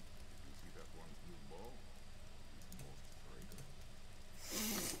 See that one blue ball? It's most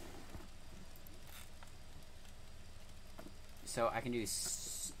traitor. So I can do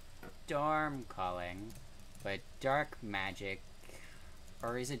storm calling, but dark magic,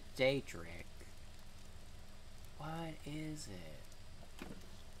 or is it Daedric? What is it?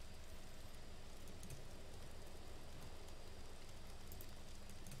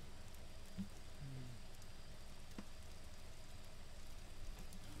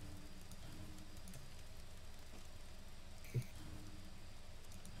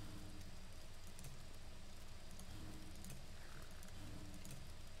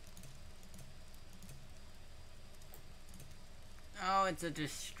 Oh, it's a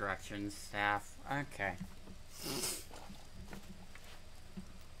destruction staff. Okay.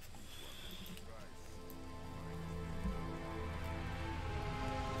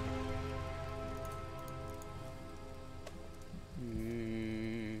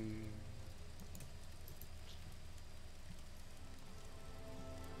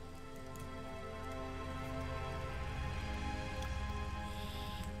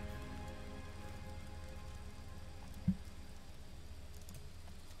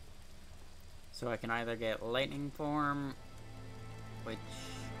 So I can either get lightning form, which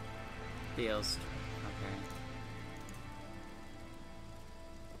deals.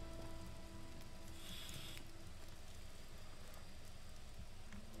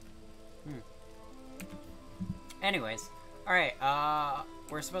 Okay. Anyways, alright,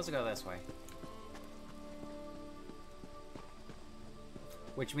 we're supposed to go this way.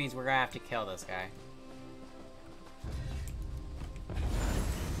 Which means we're gonna have to kill this guy.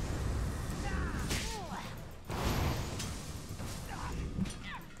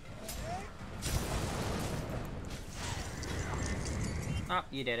 Oh,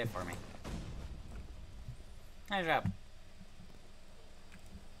 you did it for me. Nice job.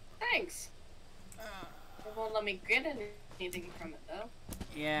 Thanks. It won't let me get anything from it, though.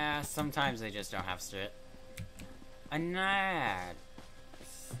 Yeah, sometimes they just don't have shit. A Nad.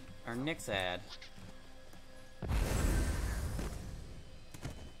 Or Nixad.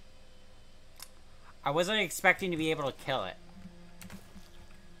 I wasn't expecting to be able to kill it.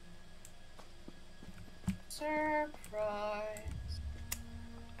 Surprise.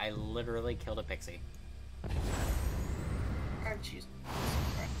 I literally killed a pixie. Aren't you?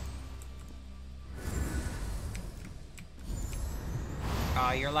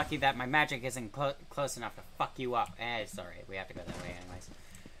 Oh, you're lucky that my magic isn't close enough to fuck you up. Sorry, we have to go that way anyways.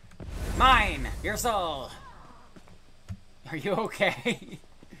 Mine! Your soul! Are you okay?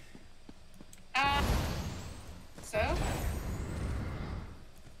 So?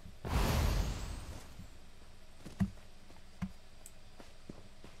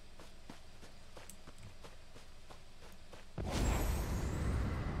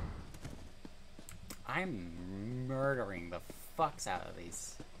 I'm murdering the fucks out of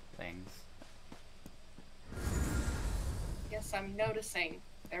these things. Yes, I'm noticing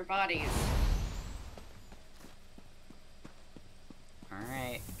their bodies.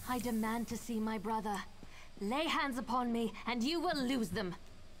 Alright. I demand to see my brother. Lay hands upon me, and you will lose them.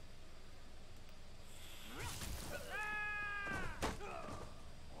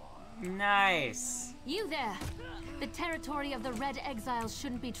 Nice! You there! The territory of the Red Exiles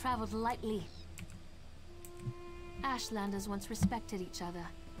shouldn't be traveled lightly. Ashlanders once respected each other,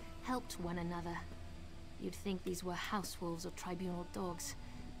 helped one another. You'd think these were house wolves or tribunal dogs,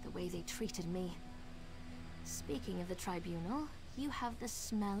 the way they treated me. Speaking of the tribunal, you have the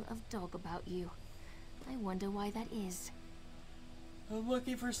smell of dog about you. I wonder why that is. I'm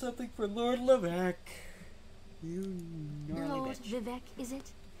looking for something for Lord Levesque. You gnarly Lord bitch. Vivek, is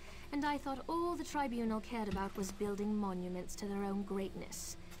it? And I thought all the tribunal cared about was building monuments to their own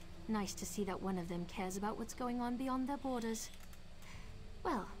greatness. Nice to see that one of them cares about what's going on beyond their borders.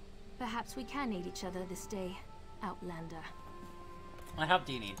 Well, perhaps we can aid each other this day, Outlander. What help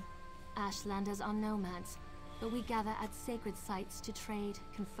do you need? Ashlanders are nomads, but we gather at sacred sites to trade,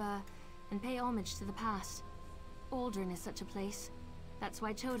 confer, and pay homage to the past. Aldrin is such a place. That's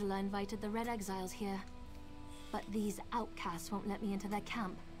why Chodala invited the Red Exiles here. But these outcasts won't let me into their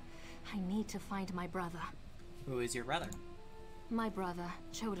camp. I need to find my brother. Who is your brother? My brother,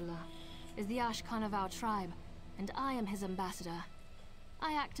 Chodala, is the Ashkan of our tribe, and I am his ambassador.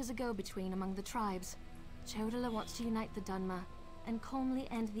 I act as a go-between among the tribes. Chodala wants to unite the Dunmer and calmly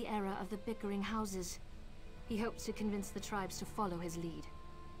end the era of the bickering houses. He hopes to convince the tribes to follow his lead.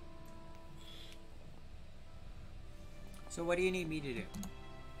 So what do you need me to do?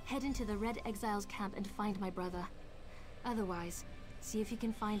 Head into the Red Exiles camp and find my brother. Otherwise, see if you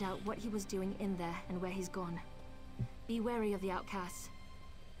can find out what he was doing in there and where he's gone. Be wary of the outcasts.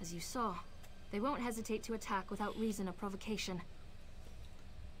 As you saw, they won't hesitate to attack without reason or provocation.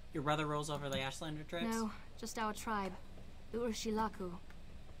 Your brother rolls over the Ashlander tribes? No, just our tribe. the Urshilaku,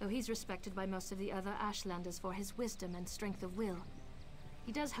 though he's respected by most of the other Ashlanders for his wisdom and strength of will.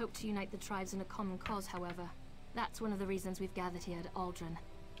 He does hope to unite the tribes in a common cause, however. That's one of the reasons we've gathered here at Aldrin.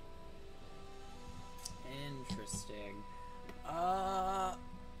 Interesting.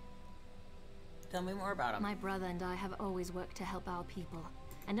 Tell me more about him. My brother and I have always worked to help our people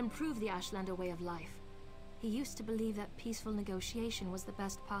and improve the Ashlander way of life. He used to believe that peaceful negotiation was the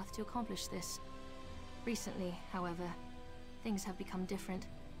best path to accomplish this. Recently, however, things have become different.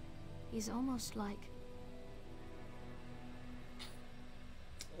 He's almost like...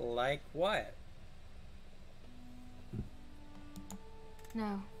 Like what?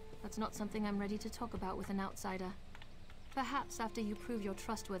 No, that's not something I'm ready to talk about with an outsider. Perhaps after you prove your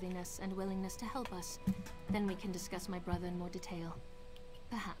trustworthiness and willingness to help us, then we can discuss my brother in more detail.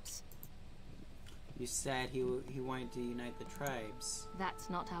 Perhaps. You said he wanted to unite the tribes. That's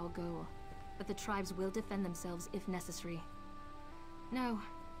not our goal, but the tribes will defend themselves if necessary. No,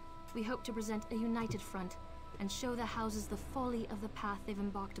 we hope to present a united front and show the houses the folly of the path they've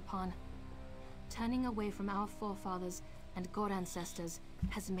embarked upon. Turning away from our forefathers and god ancestors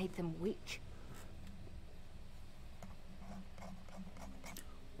has made them weak.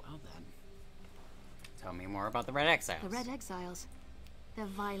 Well then, tell me more about the Red Exiles. The Red Exiles. They're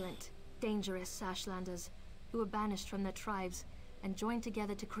violent, dangerous Ashlanders who were banished from their tribes and joined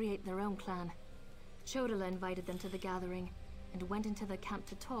together to create their own clan. Chodala invited them to the gathering and went into their camp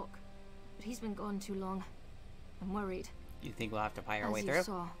to talk, but he's been gone too long. I'm worried. You think we'll have to pie our way As through? you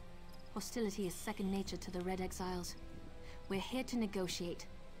saw, hostility is second nature to the Red Exiles. We're here to negotiate,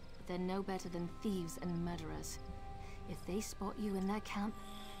 but they're no better than thieves and murderers. If they spot you in their camp,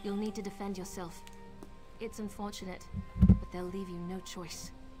 you'll need to defend yourself. It's unfortunate, but they'll leave you no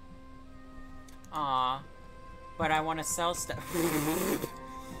choice. Aw, but I want to sell stuff.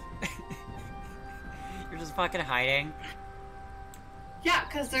 You're just fucking hiding. Yeah,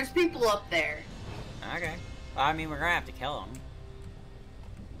 because there's people up there. Okay. Well, I mean, we're gonna have to kill them.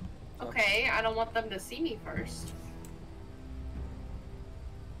 Okay, I don't want them to see me first.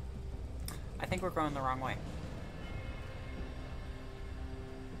 I think we're going the wrong way.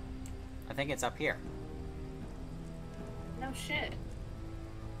 I think it's up here. No shit.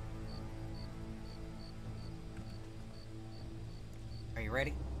 Are you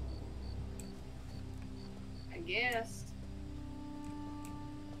ready? I guess.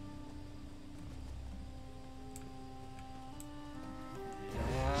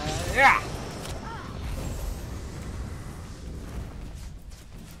 Yeah!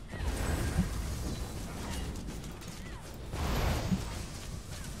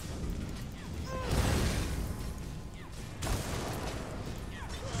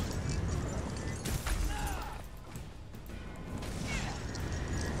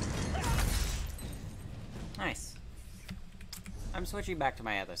 Nice. I'm switching back to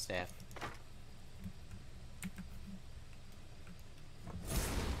my other staff.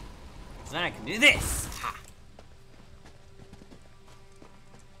 So then I can do this! Ha!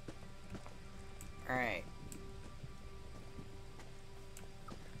 Alright.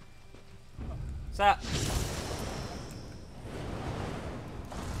 What's up?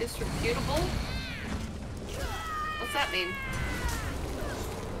 Disreputable? What's that mean?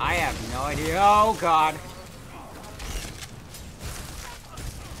 I have no idea. Oh god.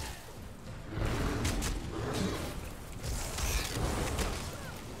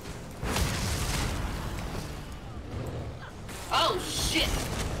 Oh shit!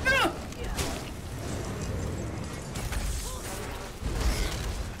 Ugh!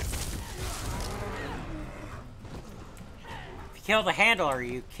 If you kill the handler,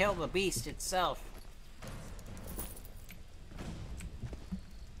 you kill the beast itself.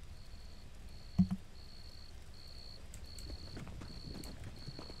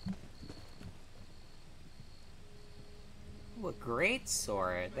 Ooh, a great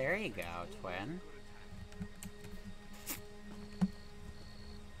sword. There you go, twin.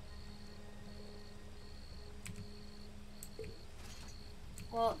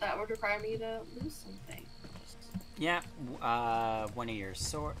 Well, that would require me to lose something. Yeah, one of your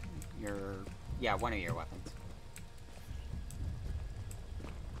sword, one of your weapons.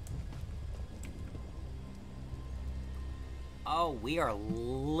 Oh, we are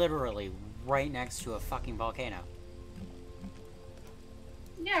literally right next to a fucking volcano.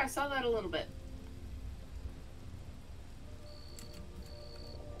 Yeah, I saw that a little bit.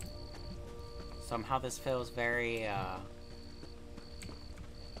 Somehow this feels very,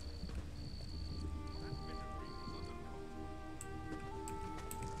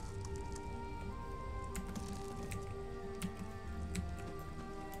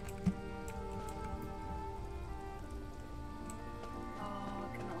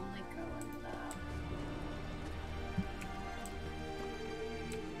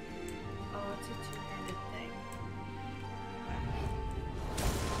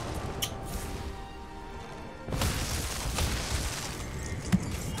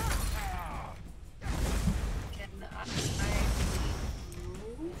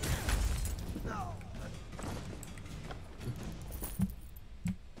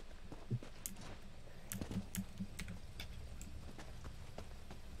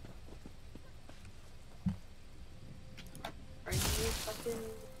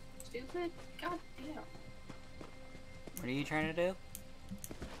 it? God damn. What are you trying to do?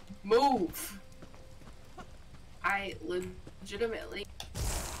 Move! I legitimately...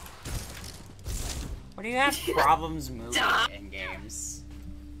 What do you have problems moving in games?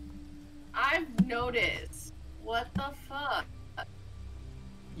 I've noticed. What the fuck?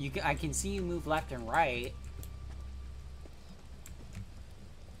 I can see you move left and right.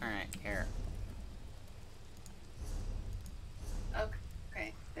 Alright, here.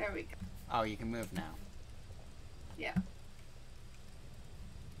 Okay, there we go. Oh, you can move now. Yeah.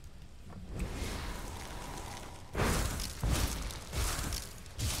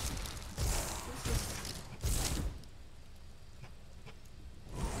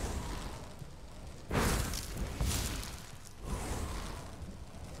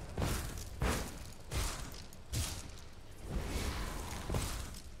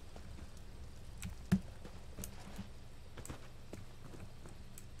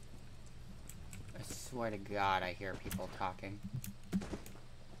 I swear to God, I hear people talking.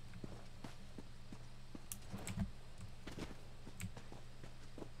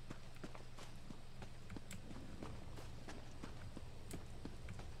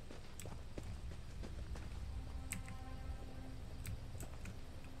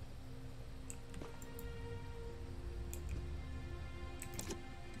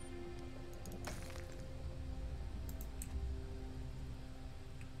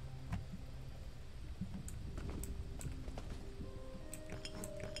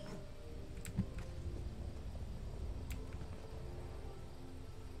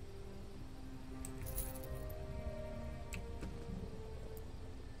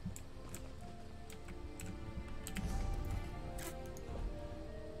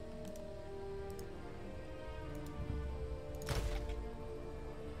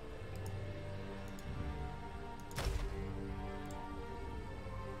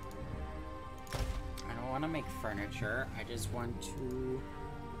 I don't want to make furniture. I just want to...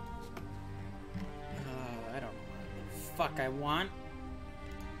 I don't know what the fuck I want.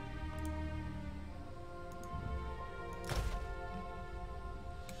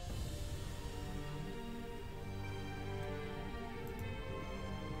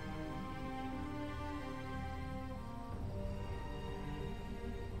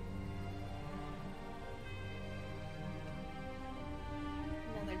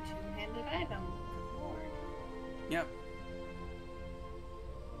 Another two-handed item. Lord. Yep.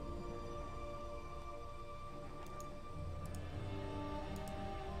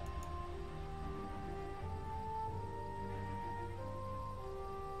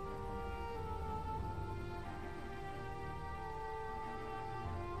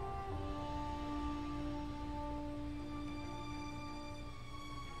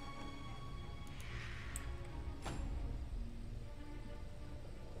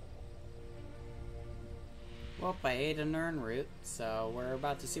 Well, I ate an urn root, so we're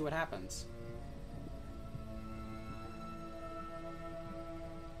about to see what happens.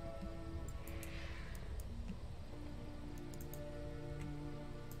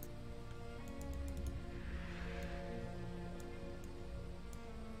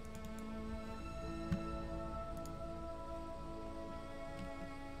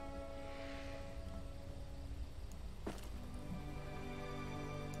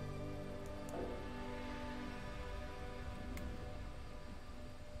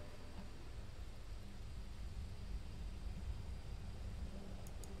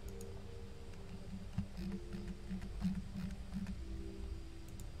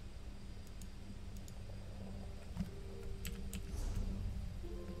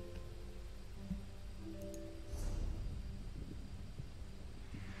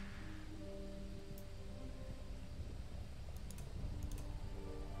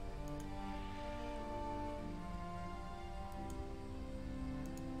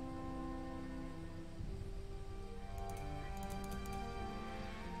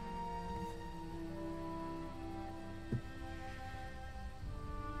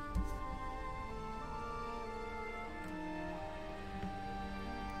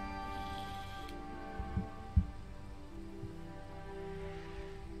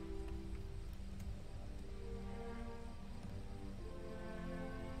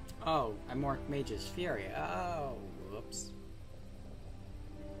 Oh, I marked Mage's Fury. Oh, whoops.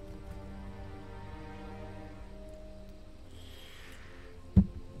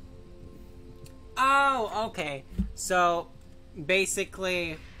 Oh, okay. So,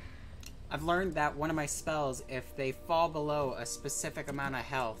 basically, I've learned that one of my spells, if they fall below a specific amount of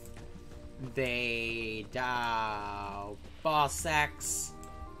health, they die. Ball sacks.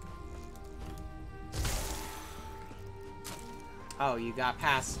 Oh, you got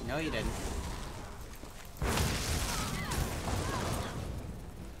past. No, you didn't.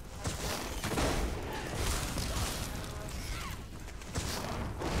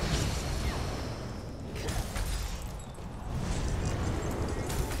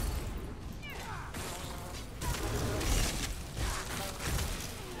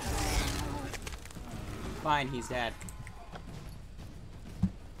 Fine, he's dead.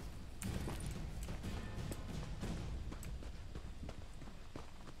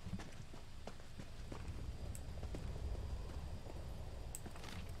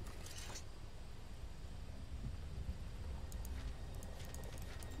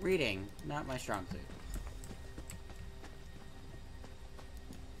 Reading, not my strong suit.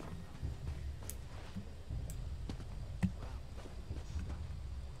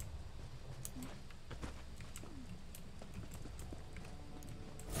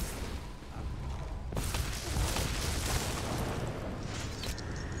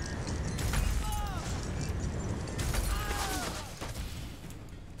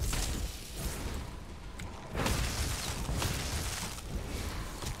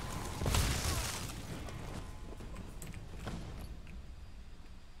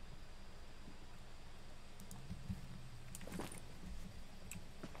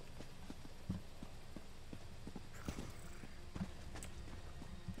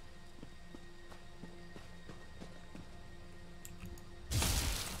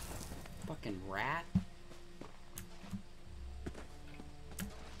 Fucking rat.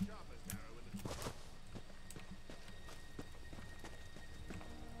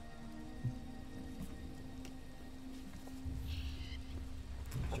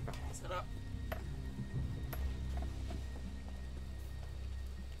 Set up.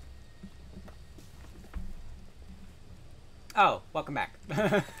 Oh, welcome back.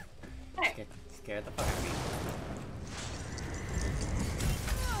 Hey. Scared the fuck out of me.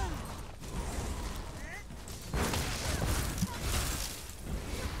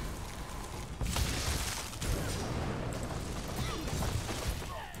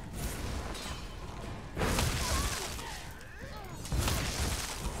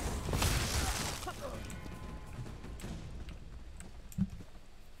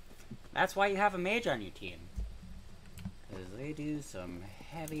 That's why you have a mage on your team. Because they do some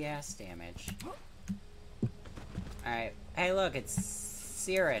heavy-ass damage. Alright. Hey, look, it's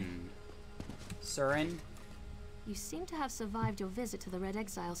Siren. Surin? You seem to have survived your visit to the Red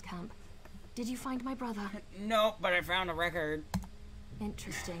Exiles camp. Did you find my brother? No, but I found a record.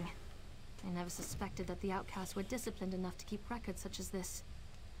 Interesting. I never suspected that the outcasts were disciplined enough to keep records such as this.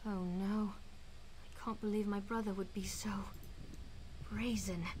 Oh no. I can't believe my brother would be so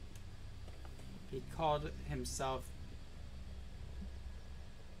brazen. He called himself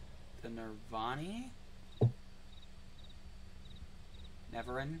the Nirvani?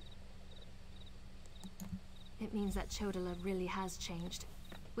 Neverin? It means that Chodala really has changed.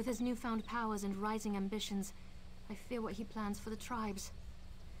 With his newfound powers and rising ambitions, I fear what he plans for the tribes.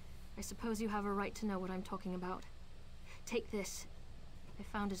 I suppose you have a right to know what I'm talking about. Take this. I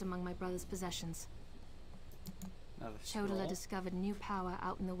found it among my brother's possessions. Chodala discovered new power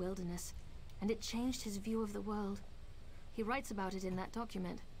out in the wilderness, and it changed his view of the world. He writes about it in that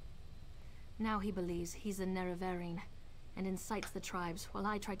document. Now he believes he's a Nerevarine, and incites the tribes, while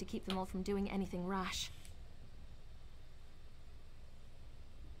I try to keep them all from doing anything rash.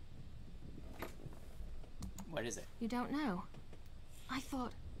 What is it? You don't know? I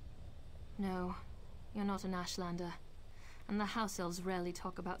thought... No, you're not an Ashlander, and the House Elves rarely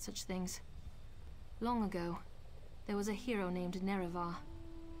talk about such things. Long ago, there was a hero named Nerevar.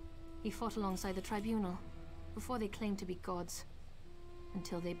 He fought alongside the Tribunal, before they claimed to be gods,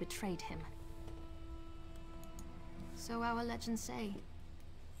 until they betrayed him. So our legends say.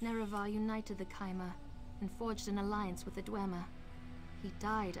 Nerevar united the Kaima, and forged an alliance with the Dwemer. He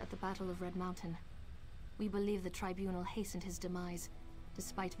died at the Battle of Red Mountain. We believe the Tribunal hastened his demise,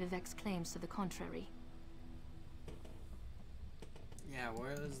 despite Vivek's claims to the contrary. Yeah,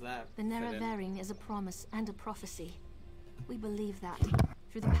 where is that? The Nerevarine is a promise and a prophecy. We believe that,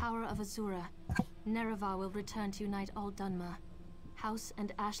 through the power of Azura, Nerevar will return to unite all Dunmer, House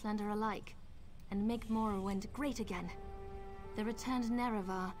and Ashlander alike, and make Morrowind great again. The returned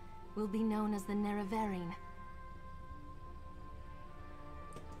Nerevar will be known as the Nerevarine.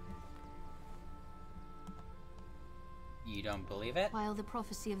 You don't believe it? While the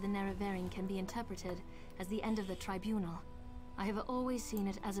prophecy of the Nerevarine can be interpreted as the end of the Tribunal, I have always seen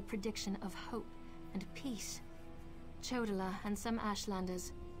it as a prediction of hope and peace. Chodala and some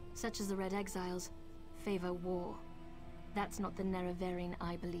Ashlanders, such as the Red Exiles, favor war. That's not the Nerevarine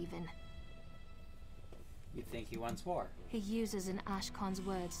I believe in. You'd think he wants war. He uses in Ashkon's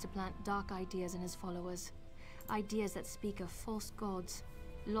words to plant dark ideas in his followers. Ideas that speak of false gods,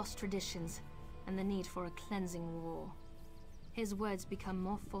 lost traditions, and the need for a cleansing war. His words become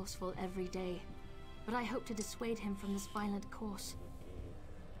more forceful every day, but I hope to dissuade him from this violent course.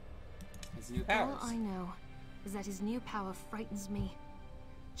 His new powers. All I know is that his new power frightens me.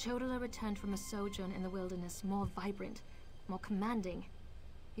 Chodala returned from a sojourn in the wilderness more vibrant, more commanding.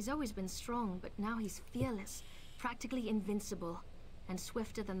 He's always been strong, but now he's fearless, practically invincible, and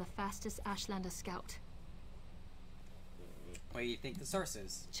swifter than the fastest Ashlander scout. What do you think the source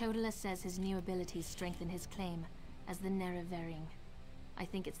is? Chodala says his new abilities strengthen his claim as the Nerevaring. I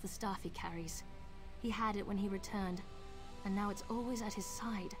think it's the staff he carries. He had it when he returned, and now it's always at his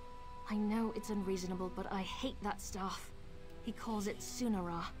side. I know it's unreasonable, but I hate that staff. He calls it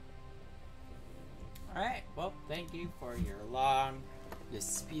Sunara. Alright, well, thank you for your long,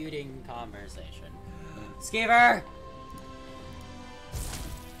 disputing conversation. Skeever!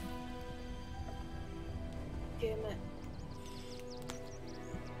 Damn it.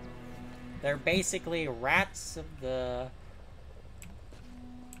 They're basically rats of the...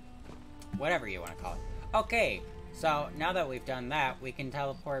 whatever you want to call it. Okay, so now that we've done that, we can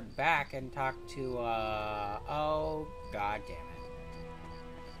teleport back and talk to, oh, god damn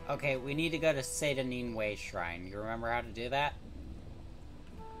it. Okay, we need to go to Seidanin Way Shrine. You remember how to do that?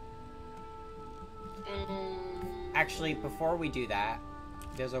 Actually, before we do that,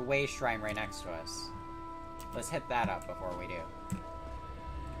 there's a Way Shrine right next to us. Let's hit that up before we do.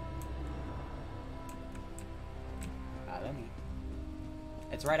 Follow me.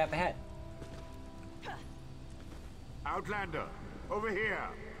 It's right up ahead. Outlander, over here.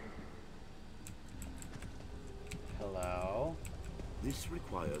 Hello? This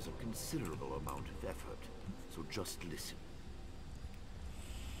requires a considerable amount of effort, so just listen.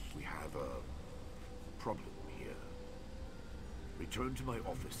 We have a problem here. Return to my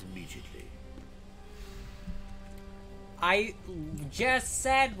office immediately. I just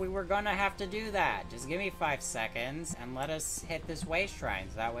said we were gonna have to do that. Just give me 5 seconds and let us hit this way shrine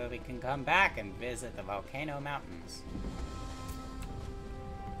so that way we can come back and visit the Volcano Mountains.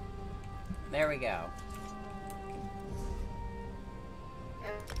 There we go.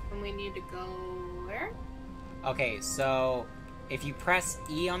 And we need to go where? Okay, so if you press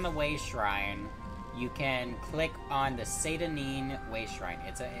E on the way shrine, you can click on the Seidanin way shrine.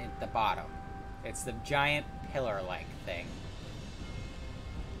 It's at the bottom. It's the giant pillar-like thing.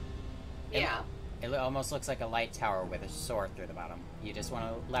 Yeah. It almost looks like a light tower with a sword through the bottom. You just want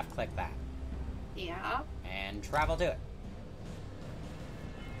to left-click that. Yeah. And travel to it.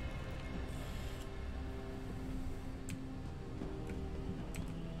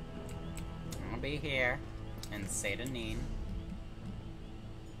 I'll be here in Seidanin.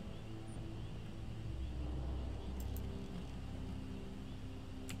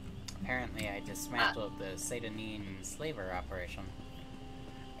 Apparently, I dismantled the Seidanin slaver operation.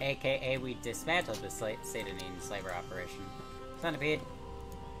 AKA, we dismantled the Seidanin slaver operation. Centipede.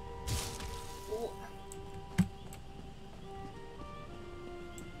 Ooh.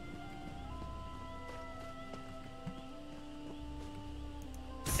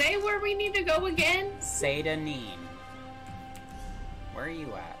 Say where we need to go again? Seidanin. Where are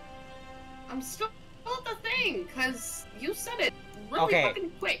you at? I'm still at the thing, because you said it really Okay.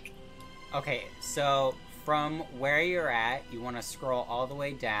 fucking quick. Okay, so from where you're at, you want to scroll all the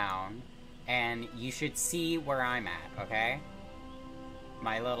way down, and you should see where I'm at, okay?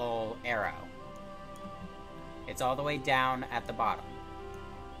 My little arrow. It's all the way down at the bottom.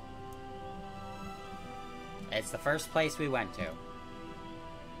 It's the first place we went to.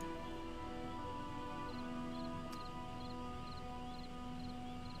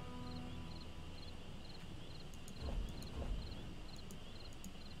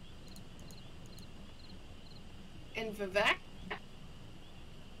 In Vivek?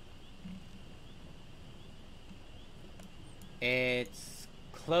 It's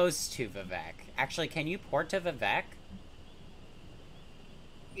close to Vivek. Actually, can you port to Vivek?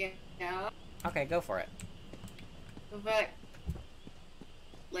 Yeah. Okay, go for it. Vivek.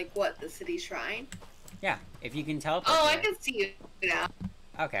 Like what? The city shrine? Yeah, if you can teleport Oh, to I it. can see you now.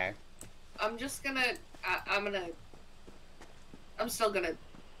 Okay. I'm just gonna. I'm still gonna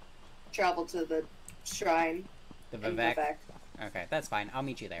travel to the shrine. The in Vivek? Okay, that's fine. I'll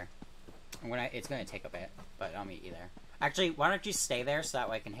meet you there. It's gonna take a bit, but I'll meet you there. Actually, why don't you stay there so that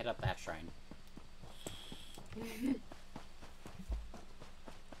way I can hit up that shrine?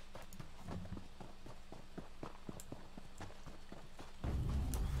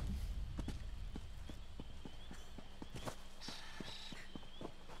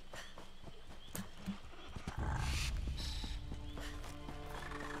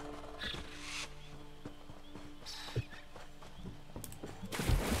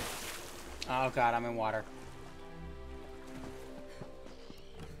 Oh god, I'm in water.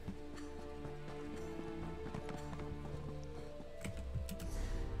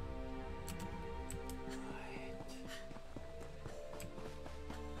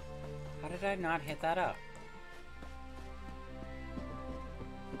 How did I not hit that up?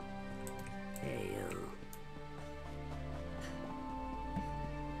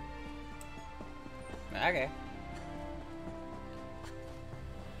 Okay.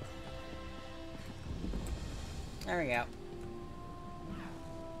 There we go.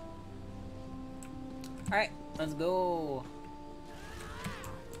 Alright, let's go.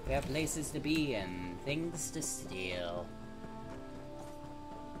 We have places to be and things to steal.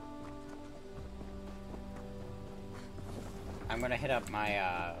 I'm gonna hit up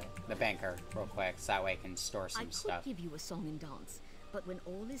my, the banker real quick, so that way I can store some stuff. I could give you a song and dance, but when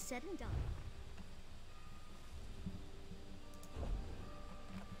all is said and done...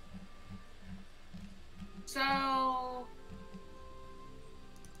 So...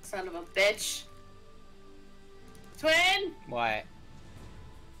 Son of a bitch. Twin? What?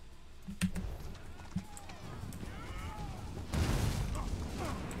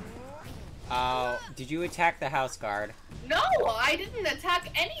 Oh, did you attack the house guard? No, I didn't attack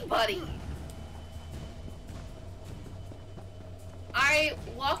anybody. I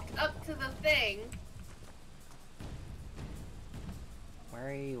walked up to the thing. Where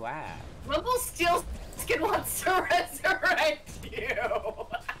are you at? Rumpelstiltskin wants to resurrect you.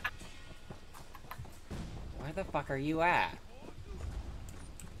 Where the fuck are you at?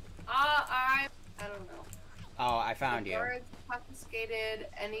 I don't know. Oh, I found you. Guards confiscated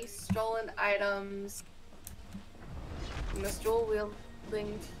any stolen items. You must dual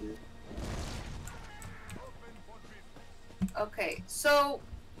wielding to... Okay, so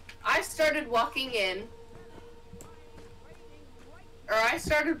I started walking in, or I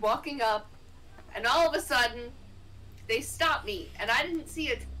started walking up, and all of a sudden they stopped me, and I didn't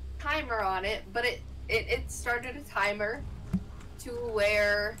see a timer on it, but it started a timer to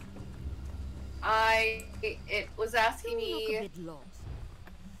where it was asking me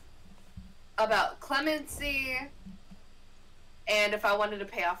about clemency and if I wanted to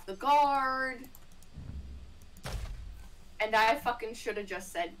pay off the guard. And I fucking should have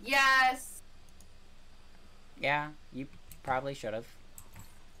just said yes. Yeah, you probably should have.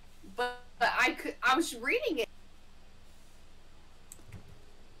 But I was reading it.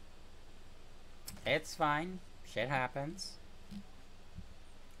 It's fine. Shit happens.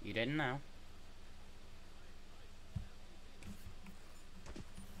 You didn't know.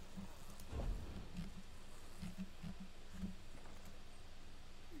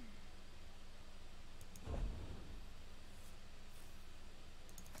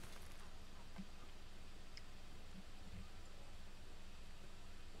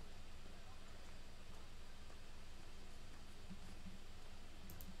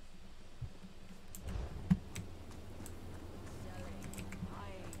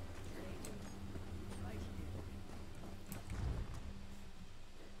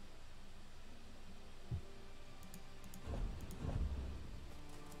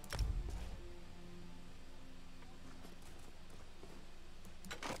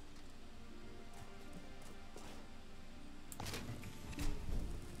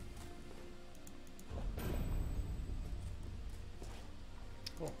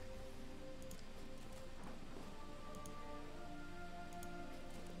 Cool.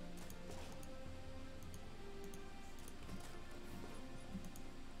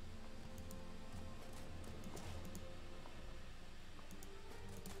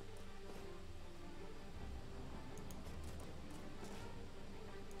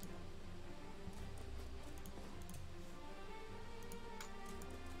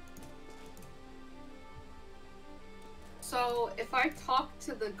 So if I talk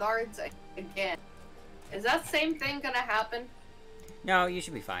to the guards again, is that same thing gonna happen? No, you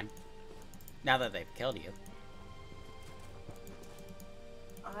should be fine. Now that they've killed you.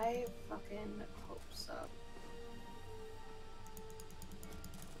 I fucking hope so.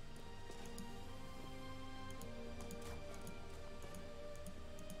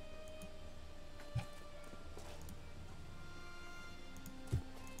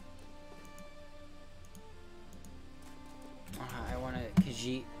 I want to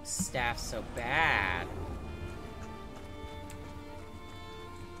Khajiit staff so bad.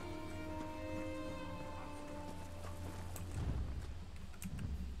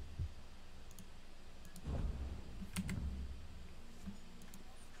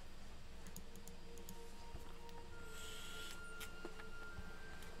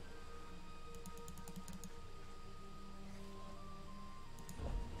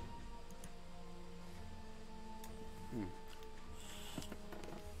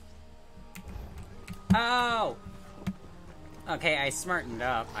 Okay, I smartened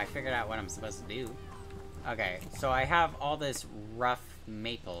up. I figured out what I'm supposed to do. Okay, so I have all this rough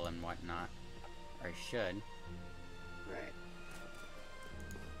maple and whatnot. Or I should. Right.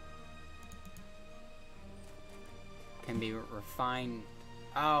 Can be refined.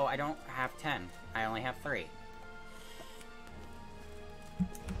 Oh, I don't have 10. I only have 3.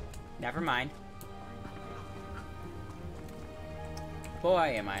 Never mind.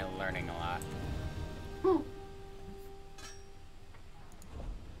 Boy, am I learning a lot.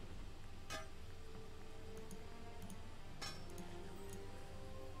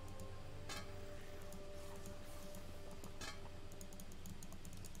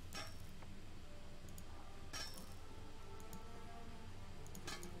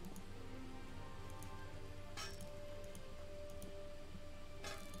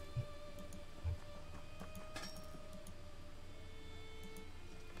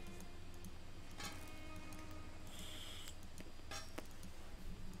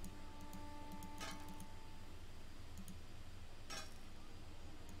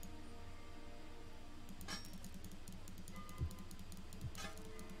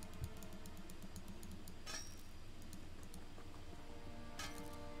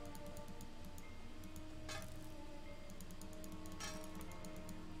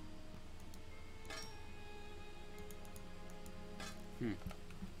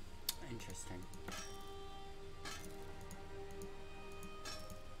 Interesting.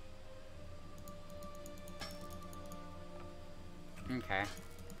 Okay.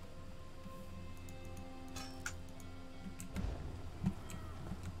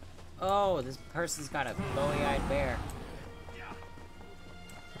 Oh, this person's got a glowy-eyed bear.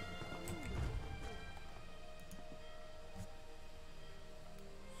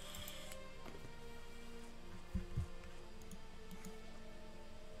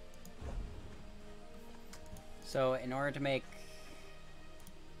 So, in order to make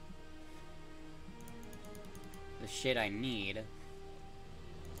the shit I need,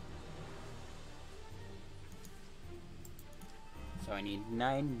 so I need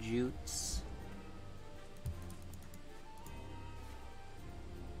 9 jutes.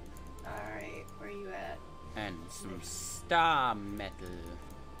 Alright, where are you at? And some star metal.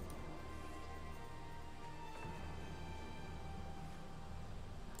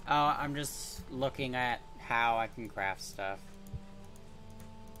 Oh, I'm just looking at how I can craft stuff.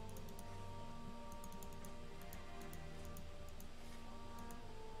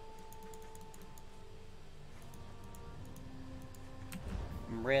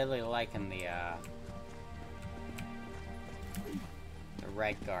 I'm really liking the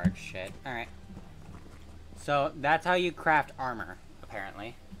red guard shit. Alright. So, that's how you craft armor,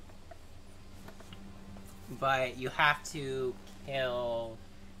 apparently. But you have to kill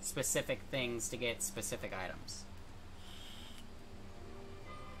specific things to get specific items.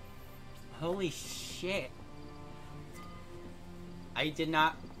 Holy shit. I did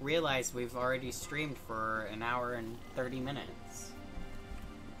not realize we've already streamed for an hour and 30 minutes.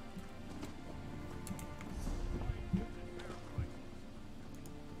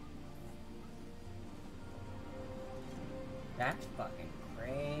 That's fucking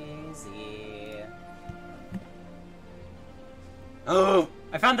crazy. Oh!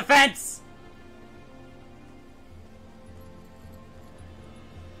 I found the fence!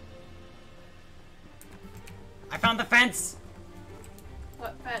 I found the fence!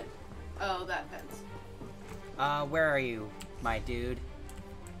 What fence? Oh, that fence. Where are you, my dude?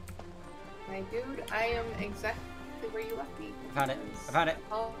 My dude, I am exactly where you left me. I found it. I found it.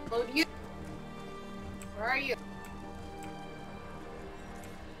 I'll load you. Where are you?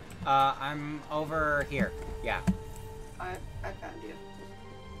 I'm over here. Yeah. I found you.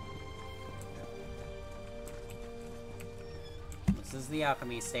 This is the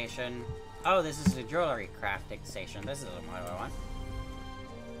alchemy station. Oh, this is the jewelry crafting station. This isn't what I want.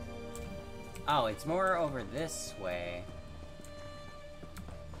 Oh, it's more over this way.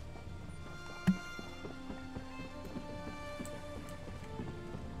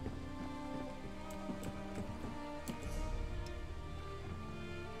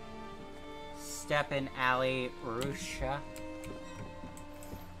 Step in alley Rusha.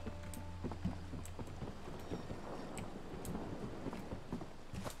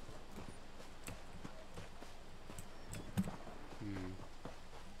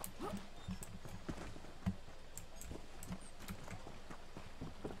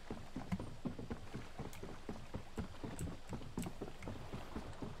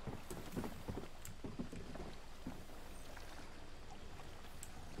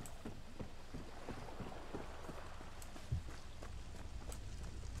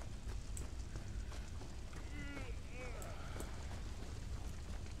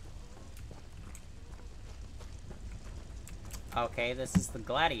 Okay, this is the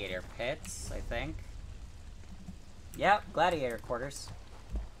gladiator pits, I think. Yep, gladiator quarters.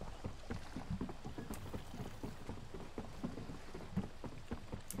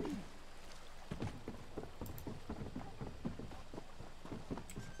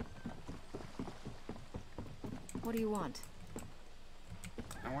 What do you want?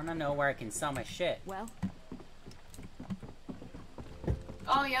 I want to know where I can sell my shit. Well?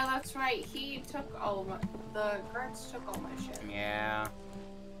 Oh yeah, that's right. He took all of my... The guards took all my shit. Yeah.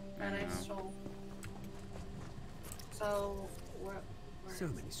 And I stole. So, where So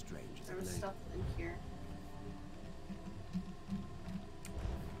many strangers. there was stuff in here.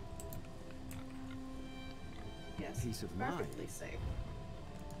 Yes, Peace of perfectly mind. safe.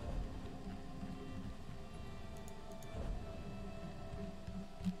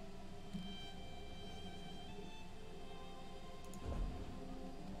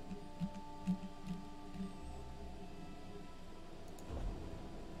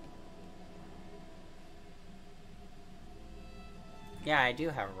 Yeah, I do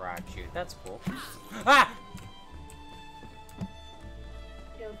have a rod shoot. That's cool. Ah!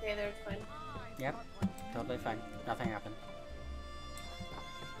 You okay there, twin? Yep. Totally fine. Nothing happened.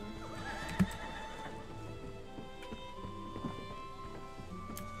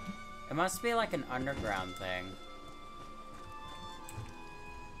 It must be like an underground thing.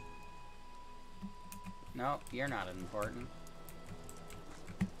 Nope, you're not important.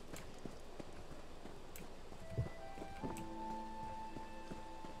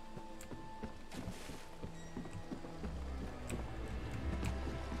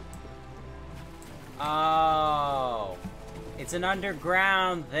 Oh, it's an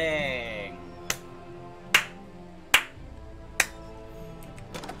underground thing.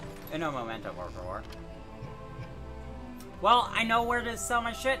 No memento, por favor. Well, I know where to sell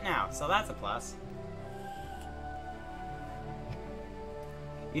my shit now, so that's a plus.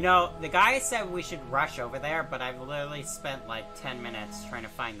 You know, the guy said we should rush over there, but I've literally spent like 10 minutes trying to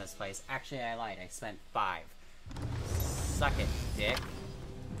find this place. Actually, I lied. I spent 5. Suck it, dick.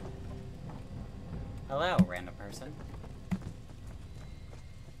 Hello, random person.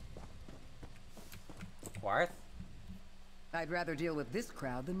 Quarth? I'd rather deal with this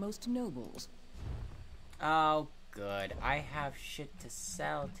crowd than most nobles. Oh, good. I have shit to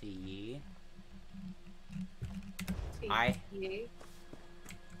sell to ye.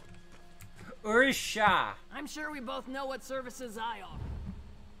 Ursha! I'm sure we both know what services I offer.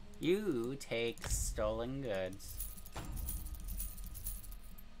 You take stolen goods.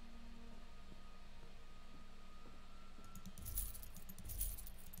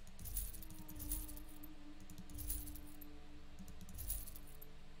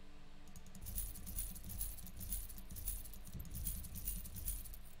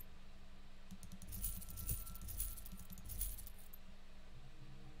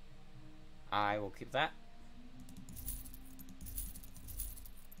 I will keep that.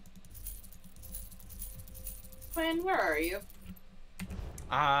 Twin, where are you?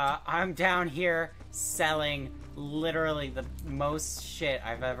 I'm down here selling literally the most shit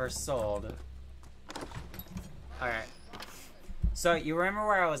I've ever sold. Alright. So, you remember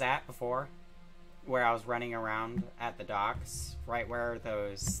where I was at before? Where I was running around at the docks? Right where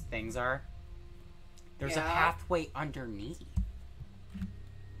those things are? There's a pathway underneath.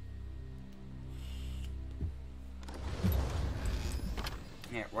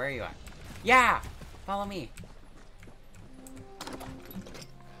 Here, where are you at? Yeah! Follow me.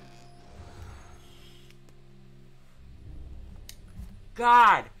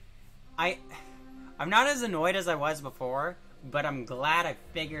 God! I'm not as annoyed as I was before, but I'm glad I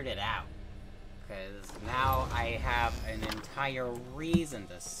figured it out. Because now I have an entire reason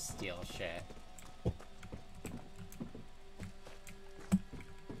to steal shit.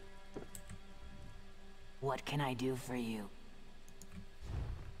 What can I do for you?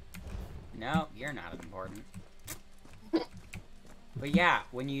 No, you're not important. But yeah,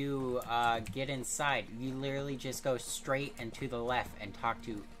 when you get inside, you literally just go straight and to the left and talk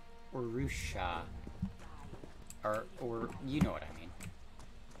to Urusha. Or you know what I mean.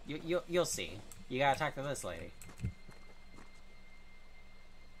 You'll see. You gotta talk to this lady.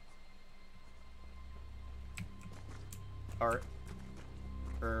 Or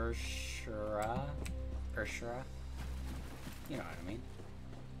Urshra? You know what I mean.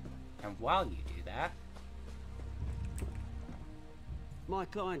 And while you do that... My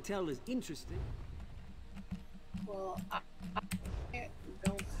clientele is interesting. Well, I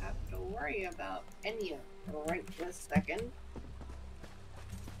don't have to worry about any of it right this second.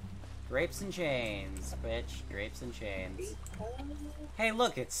 Drapes and chains, bitch. Drapes and chains. Hey,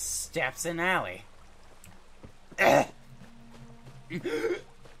 look, it's Steps and Alley.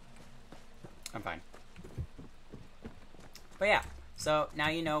 I'm fine. But yeah, so now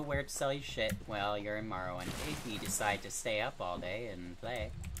you know where to sell your shit while you're in Morrowind. If you decide to stay up all day and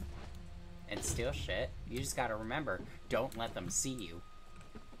play and steal shit, you just gotta remember, don't let them see you.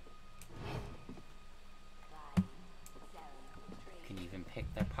 You can even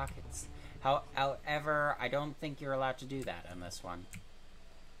pick their pockets. However, I don't think you're allowed to do that on this one.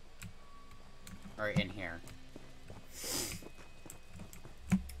 Or in here.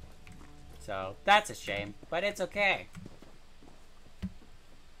 So, that's a shame, but it's okay.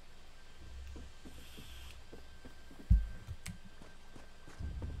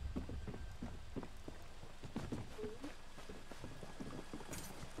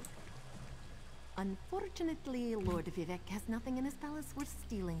 Unfortunately, Lord Vivek has nothing in his palace worth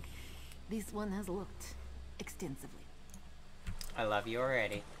stealing. This one has looked extensively. I love you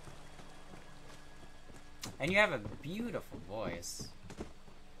already. And you have a beautiful voice.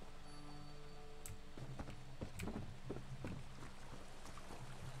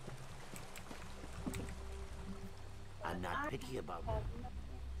 I'm not picky about that.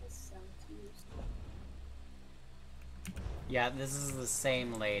 Yeah, this is the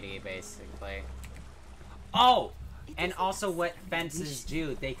same lady, basically. Oh! And also what fences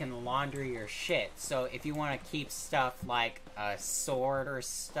do, they can launder your shit. So if you want to keep stuff like a sword or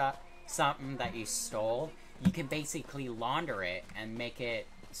something that you stole, you can basically launder it and make it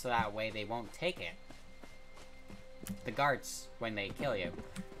so that way they won't take it. The guards, when they kill you.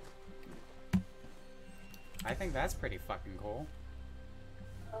 I think that's pretty fucking cool.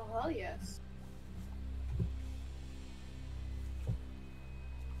 Oh, hell yes.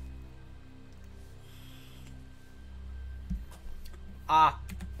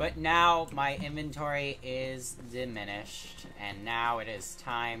 But now my inventory is diminished, and now it is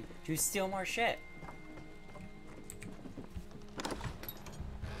time to steal more shit.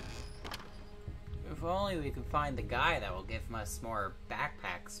 If only we could find the guy that will give us more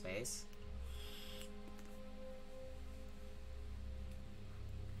backpack space.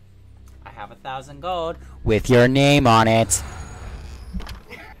 I have 1,000 gold with your name on it.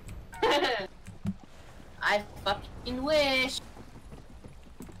 I fucking wish.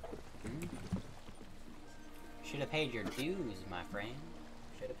 Should have paid your dues, my friend.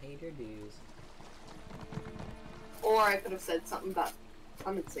 Should have paid your dues. Or I could have said something about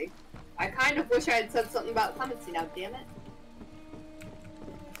clemency. I kind of wish I had said something about clemency now, damn it.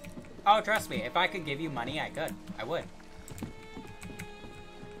 Oh, trust me, if I could give you money, I could. I would.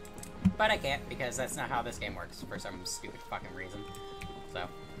 But I can't, because that's not how this game works, for some stupid fucking reason. So.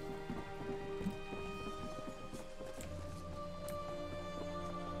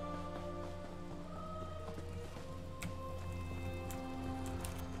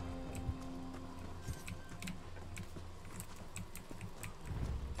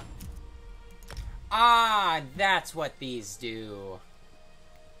 Ah, that's what these do.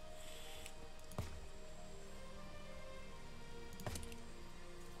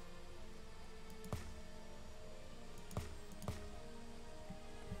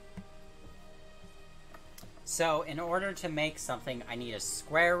 So, in order to make something, I need a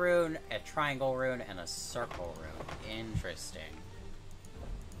square rune, a triangle rune, and a circle rune. Interesting.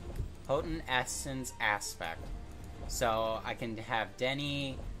 Potent Essence Aspect. So, I can have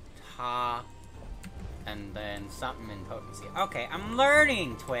Denny, Ta, and then something in potency. Okay, I'm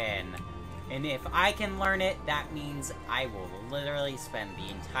learning, Twin! And if I can learn it, that means I will literally spend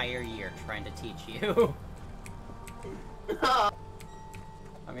the entire year trying to teach you. I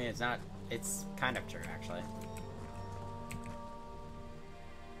mean, it's kind of true, actually.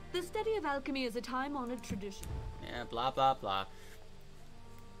 The study of alchemy is a time-honored tradition. Yeah, blah, blah, blah.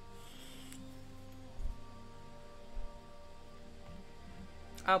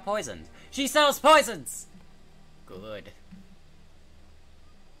 Oh, poisons. She sells poisons! Good.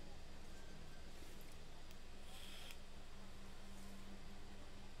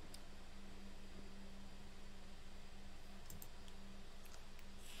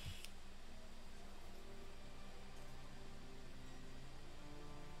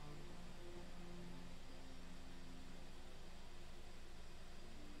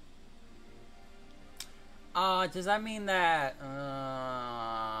 Does that mean that,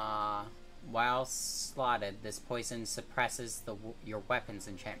 while slotted, this poison suppresses your weapon's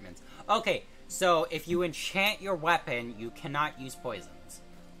enchantments? Okay, so if you enchant your weapon, you cannot use poisons.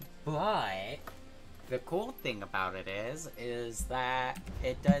 But the cool thing about it is that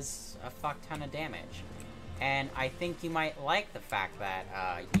it does a fuck ton of damage. And I think you might like the fact that,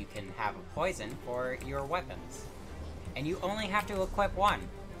 you can have a poison for your weapons. And you only have to equip one.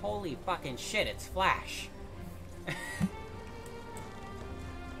 Holy fucking shit, it's Flash.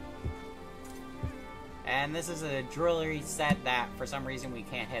 And this is a jewelry set that, for some reason, we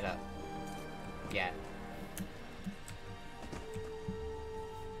can't hit up yet.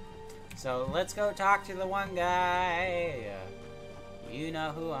 So let's go talk to the one guy. You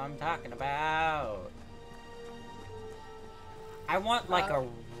know who I'm talking about. I want, like, a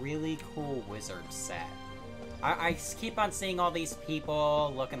really cool wizard set. I keep on seeing all these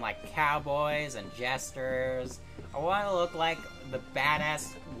people looking like cowboys and jesters. I want to look like the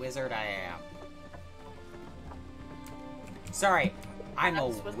badass wizard I am. Sorry, I'm a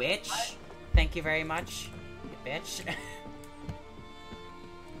witch. Thank you very much, you bitch.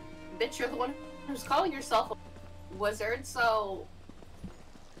 Bitch, you're the one who's calling yourself a wizard, so...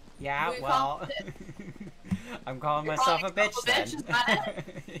 Yeah, well... I'm calling myself a bitch then. Is that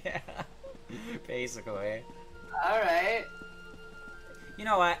it? Yeah. Basically. Alright. You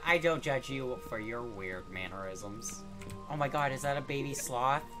know what? I don't judge you for your weird mannerisms. Oh my god, is that a baby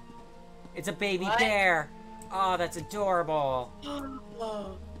sloth? It's a baby bear! Oh, that's adorable.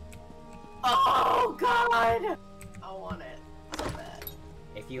 Oh god! I want it so bad.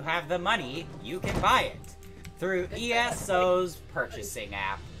 If you have the money, you can buy it through ESO's purchasing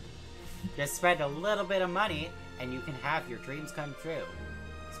app. Just spend a little bit of money and you can have your dreams come true.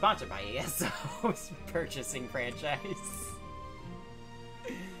 Sponsored by ESO's purchasing franchise.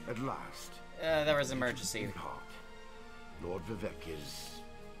 At last. There was an emergency. Lord Vivek is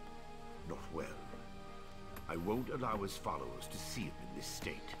not well. I won't allow his followers to see him in this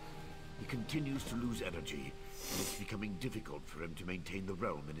state. He continues to lose energy, and it's becoming difficult for him to maintain the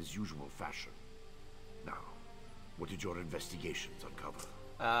realm in his usual fashion. Now, what did your investigations uncover?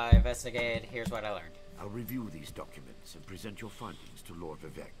 Investigated. Here's what I learned. I'll review these documents and present your findings to Lord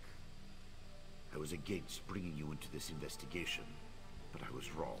Vivek. I was against bringing you into this investigation, but I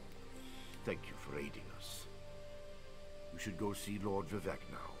was wrong. Thank you for aiding us. You should go see Lord Vivek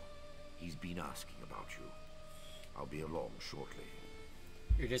now. He's been asking about you. I'll be along shortly.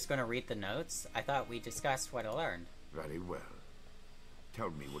 You're just gonna read the notes? I thought we discussed what I learned. Very well. Tell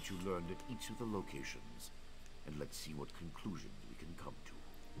me what you learned at each of the locations, and let's see what conclusions we can come to.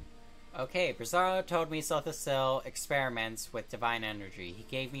 Okay, Brazzaro told me Sothasil experiments with divine energy. He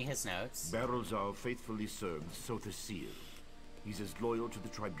gave me his notes. Barrelzal faithfully served Sothasil. He's as loyal to the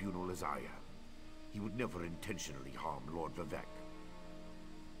tribunal as I am. He would never intentionally harm Lord Vivek.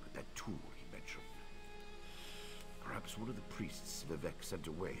 But that tool he mentioned. Perhaps one of the priests Vivek sent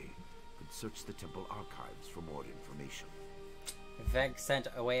away could search the temple archives for more information. Vivek sent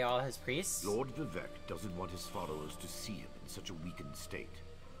away all his priests? Lord Vivek doesn't want his followers to see him in such a weakened state.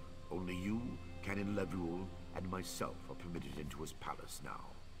 Only you, Canon Levuel, and myself are permitted into his palace now.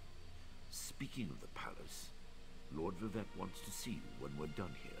 Speaking of the palace, Lord Vivek wants to see you when we're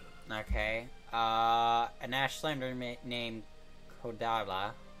done here. Okay. An Ashlander named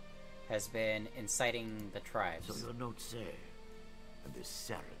Kodala has been inciting the tribes. So your notes say, and this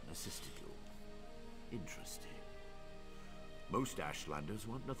Saren assisted you. Interesting. Most Ashlanders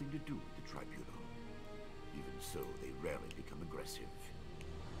want nothing to do with the tribunal. Even so, they rarely become aggressive.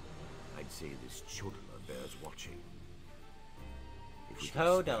 I'd say this Chodala bears watching.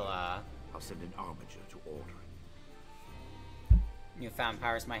 Chodala? I'll send an armiger to order it. Newfound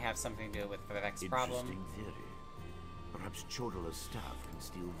powers might have something to do with Vivek's problem. Interesting theory. Perhaps Chodala's staff can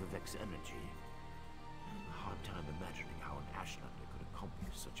steal Vivek's energy. A hard time imagining how an Ashlander could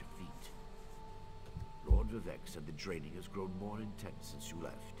accomplish such a feat. Lord Vivek said the draining has grown more intense since you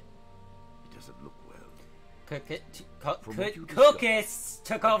left. It doesn't look well. Cookists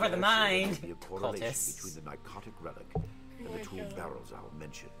took over the mind. There be a correlation Cultists. between the narcotic relic and the tool Barrelzal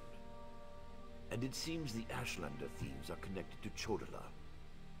mentioned. And it seems the Ashlander thieves are connected to Chodala.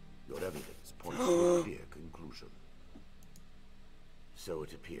 Your evidence points to a clear conclusion. So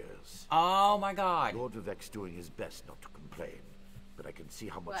it appears. Oh my god. Lord Vivek's doing his best not to complain, but I can see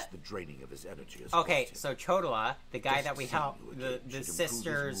how much the draining of his energy is. Okay, so Chodala, the guy that we helped, the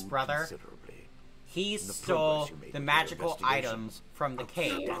sister's brother, he stole the magical item from the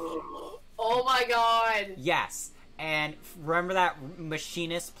cave. Oh my god! Yes, and remember that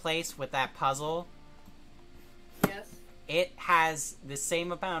machinist place with that puzzle? Yes. It has the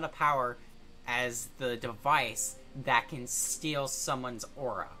same amount of power as the device that can steal someone's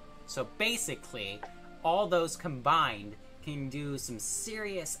aura. So basically, all those combined can do some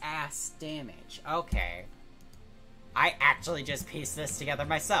serious ass damage. Okay. I actually just pieced this together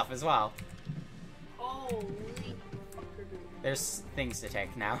myself as well. Holy fucker. There's things to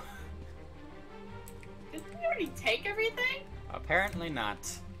take now. Did we already take everything? Apparently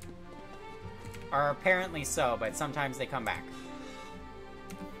not. Or apparently so, but sometimes they come back.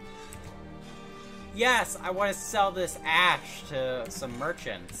 Yes, I want to sell this ash to some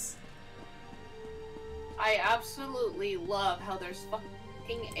merchants. I absolutely love how there's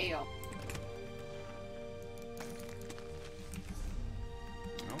fucking ale.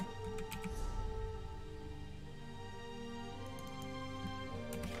 Oh.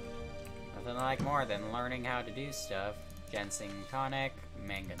 Nothing like more than learning how to do stuff. Ginseng tonic,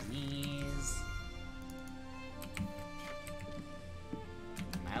 manganese,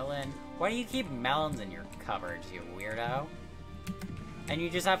 melon. Why do you keep melons in your cupboards, you weirdo? And you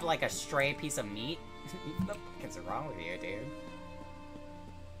just have like a stray piece of meat? What the fuck is wrong with you, dude?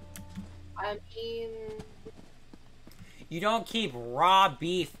 I mean... You don't keep raw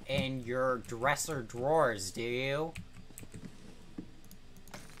beef in your dresser drawers, do you?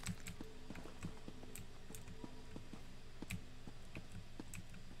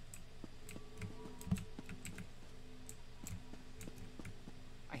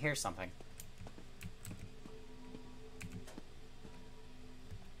 I hear something.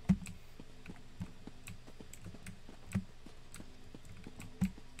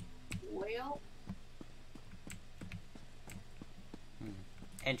 Well...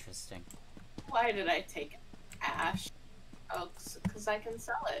 Interesting. Why did I take ash? Oh, because I can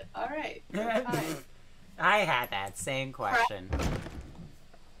sell it. Alright. I had that same question.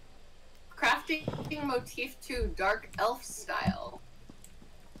 Crafting motif 2 dark elf style.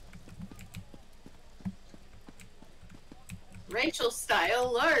 Rachel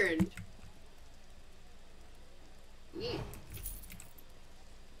style learned. Yeah.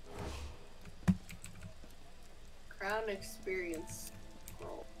 Crown experience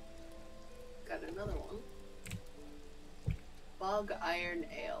scroll. Got another one. Bog iron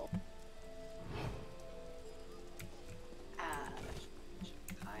ale.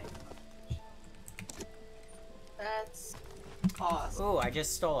 That's awesome. Ooh, I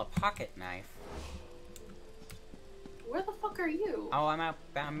just stole a pocket knife. Where the fuck are you? Oh, I'm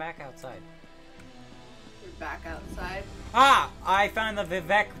back outside. You're back outside? Ah! I found the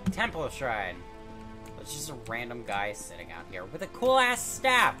Vivek Temple Shrine. It's just a random guy sitting out here with a cool-ass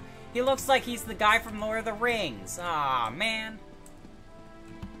staff. He looks like he's the guy from Lord of the Rings. Aw, man.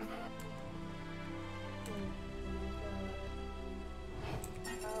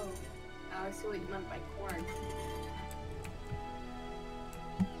 Oh, now I see what you meant by corn.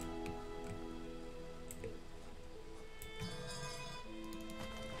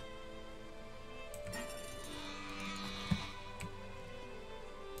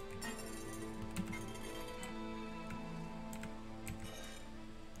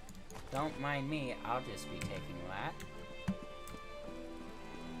 Don't mind me, I'll just be taking that.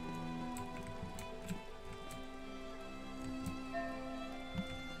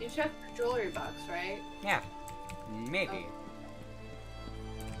 You checked the jewelry box, right? Yeah, maybe.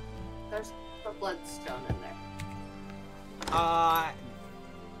 There's a bloodstone in there.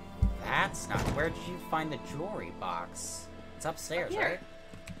 That's not. Where did you find the jewelry box? It's upstairs, right?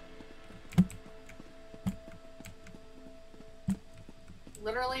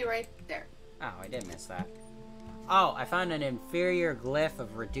 Literally right there. Oh, I did miss that. Oh, I found an inferior glyph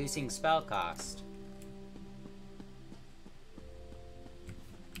of reducing spell cost.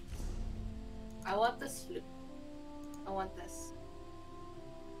 I want this flute. I want this.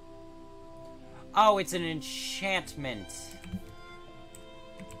 Oh, it's an enchantment.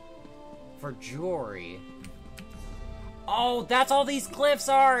 For jewelry. Oh, that's all these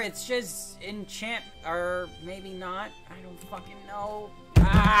glyphs are! It's just enchant... Or maybe not. I don't fucking know.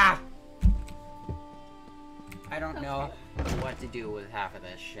 Ah! I don't know what to do with half of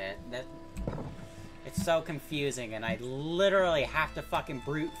this shit. It's so confusing, and I literally have to fucking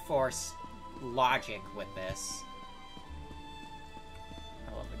brute force logic with this.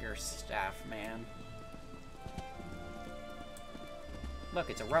 I love your staff, man. Look,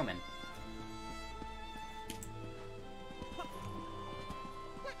 it's a Roman.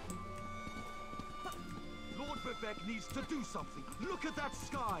 Lord Vivek needs to do something. Look at that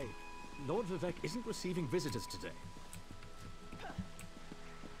sky! Lord Vivek isn't receiving visitors today.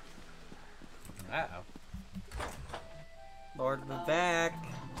 Uh-oh. Lord Vivek.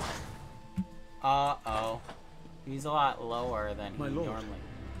 Uh-oh. He's a lot lower than My he lord, normally...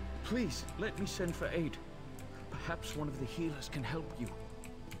 Please, let me send for aid. Perhaps one of the healers can help you.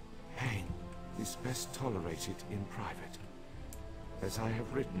 Pain is best tolerated in private. As I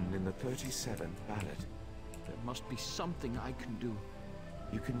have written in the 37th ballad. There must be something I can do.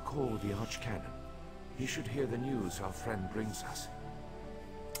 You can call the Archcanon. He should hear the news our friend brings us.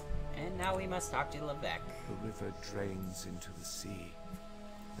 And now we must talk to Levesque. The river drains into the sea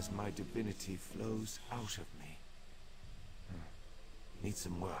as my divinity flows out of me. Need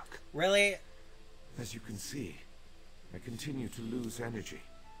some work. Really? As you can see, I continue to lose energy.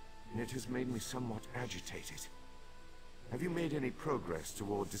 and it has made me somewhat agitated. Have you made any progress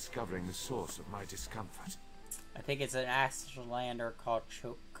toward discovering the source of my discomfort? I think it's an Ashlander called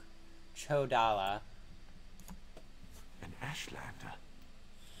Chodala. An Ashlander?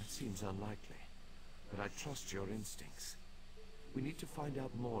 That seems unlikely, but I trust your instincts. We need to find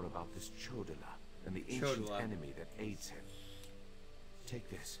out more about this Chodala and the ancient enemy that aids him. Take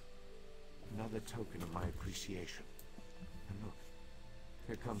this. Another token of my appreciation. And look,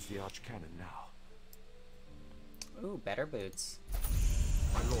 here comes the Archcanon now. Ooh, better boots.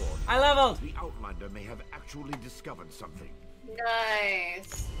 My lord, I leveled! The Outlander may have actually discovered something.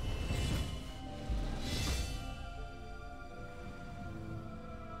 Nice.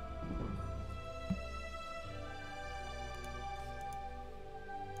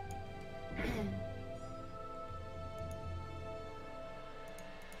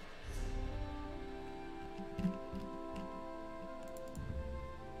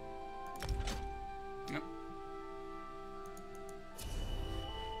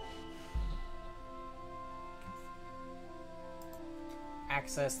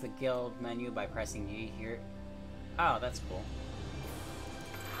 Access the guild menu by pressing E here. Oh, that's cool.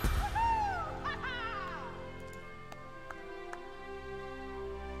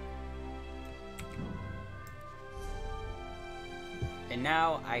 And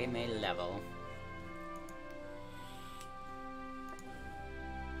now I may level.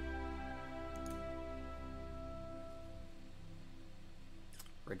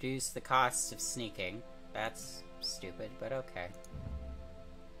 Reduce the cost of sneaking. That's stupid, but okay.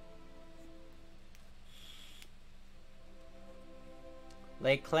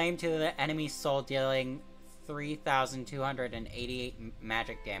 Lay claim to the enemy's soul, dealing 3,288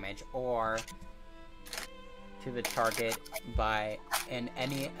 magic damage, or to the target by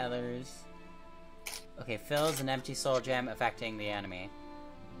any others. Okay, fills an empty soul gem affecting the enemy.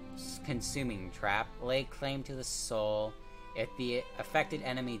 Consuming trap. Lay claim to the soul. If the affected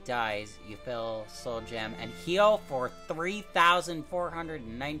enemy dies, you fill soul gem and heal for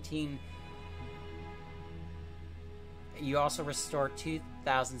 3,419. You also restore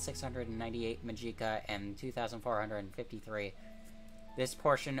 2,698 Magicka and 2,453. This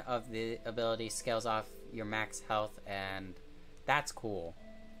portion of the ability scales off your max health, and that's cool.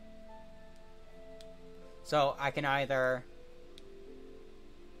 So I can either...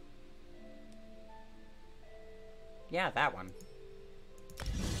 Yeah, that one.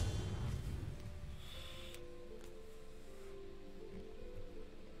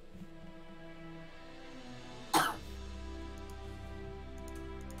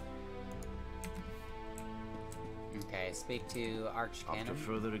 Okay, speak to Archcanon. After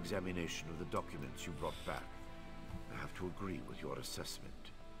further examination of the documents you brought back, I have to agree with your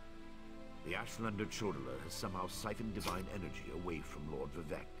assessment. The Ashlander Chodala has somehow siphoned divine energy away from Lord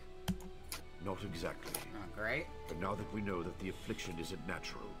Vivek. Not exactly. Oh, great. But now that we know that the affliction isn't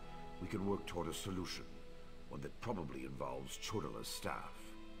natural, we can work toward a solution. One that probably involves Chodala's staff.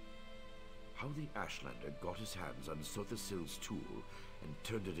 How the Ashlander got his hands on Sothasil's tool and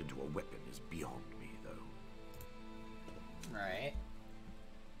turned it into a weapon is beyond me, though. Right.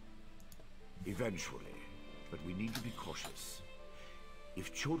 Eventually, but we need to be cautious.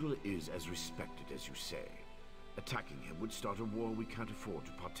 If Chodala is as respected as you say, attacking him would start a war we can't afford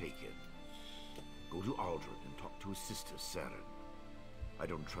to partake in. Go to Aldrin and talk to his sister, Saren. I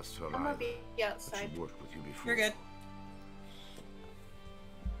don't trust her I'm gonna either, be outside. but she worked with you before. You're good.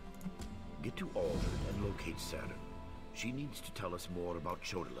 Get to Aldrin and locate Saren. She needs to tell us more about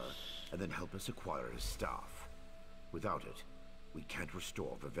Chodala, and then help us acquire his staff. Without it, we can't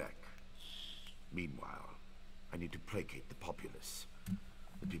restore Vivek. Meanwhile, I need to placate the populace.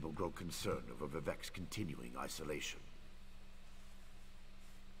 The people grow concerned over Vivek's continuing isolation.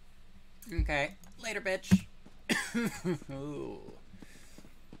 Okay, later, bitch. Ooh.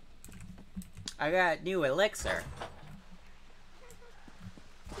 I got new elixir.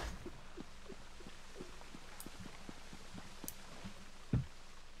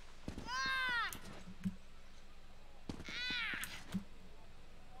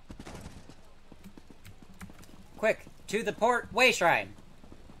 Quick, to the port way shrine.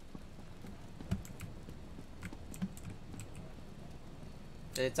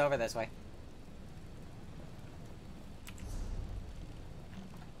 It's over this way.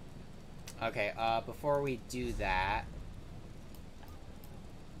 Okay, before we do that...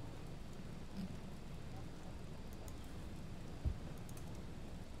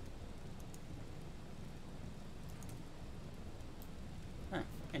 Huh,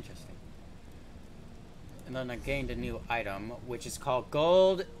 interesting. And then I gained a new item, which is called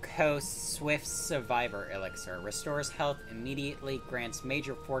Gold Coast Swift Survivor Elixir. Restores health immediately, grants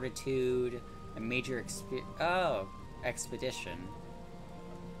major fortitude, and major expedition.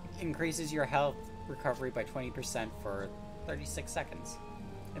 Increases your health recovery by 20% for 36 seconds.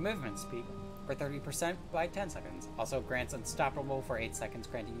 And movement speed for 30% by 10 seconds. Also grants unstoppable for 8 seconds,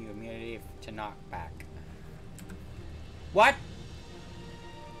 granting you immunity to knockback. What?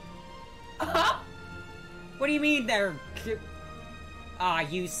 What do you mean they're... Aw,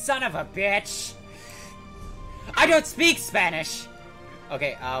 you son of a bitch! I don't speak Spanish!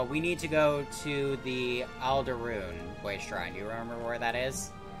 Okay, we need to go to the Aldaroon Way Shrine. Do you remember where that is?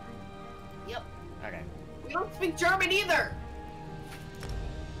 Yep. Okay. We don't speak German either!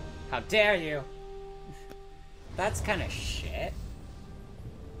 How dare you! That's kind of shit.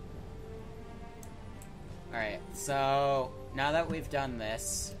 Alright, so... Now that we've done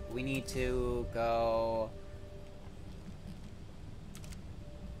this, we need to go...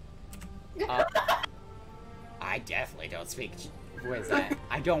 I definitely don't speak... What is that?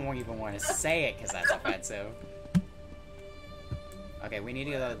 I don't even want to say it because that's offensive. Okay, we need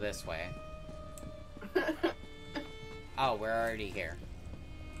to go this way. Oh, we're already here.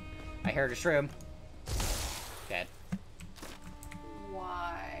 I heard a shroom. Dead.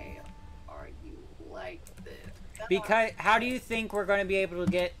 Why are you like this? Because, how do you think we're going to be able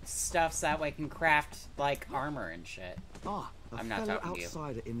to get stuff so that way can craft, like, armor and shit? Ah, I'm not fellow talking to you.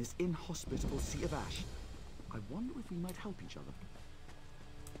 outsider in this inhospitable sea of ash. I wonder if we might help each other.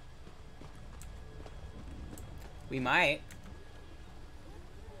 We might.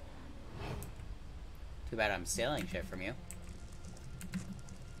 Too bad I'm stealing shit from you.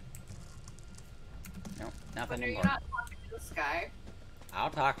 Nope, nothing But are you important. not talking to this guy? I'll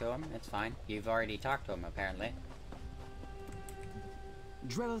talk to him, it's fine. You've already talked to him, apparently.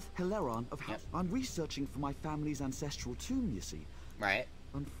 Drelleth Hileron of House. I'm researching for my family's ancestral tomb, you see. Right.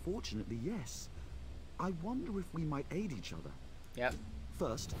 Unfortunately, yes. I wonder if we might aid each other. Yep.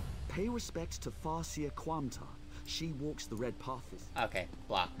 First, pay respect to Farsia Quamtar. She walks the red path. Okay,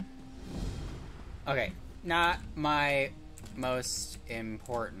 blah. Okay, not my most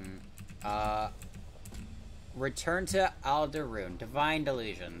important. Return to Aldaroon. Divine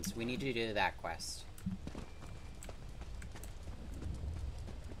Delusions. We need to do that quest.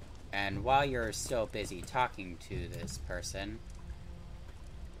 And while you're still busy talking to this person...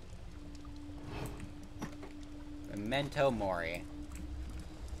 Memento Mori.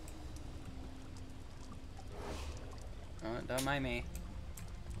 Oh, don't mind me.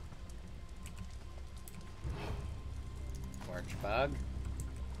 Torch bug.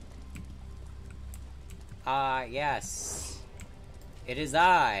 Ah, yes. It is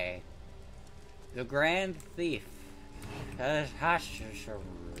I, the Grand Thief.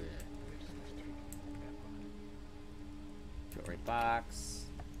 Jewelry box.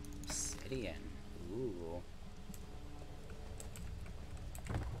 Obsidian. Ooh.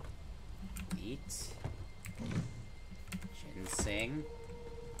 Wheat. Ginseng.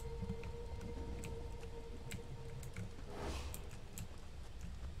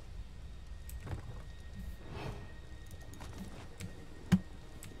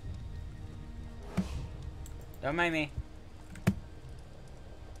 Don't mind me.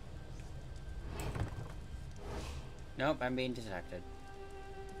 Nope, I'm being detected.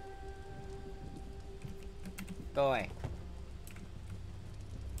 Go away.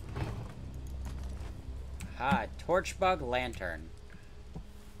 Ah, torch bug lantern.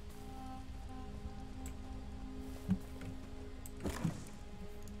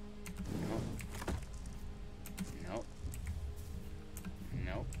 Nope. Nope.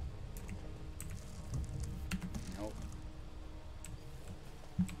 Nope. Nope.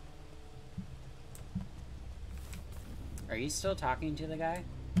 Are you still talking to the guy?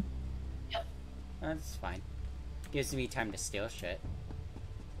 Yep. That's fine. Gives me time to steal shit.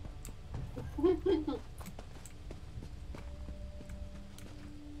 Don't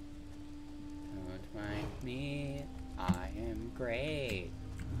mind me, I am great.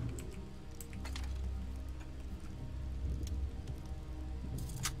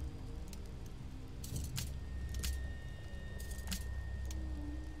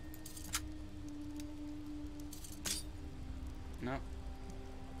 No.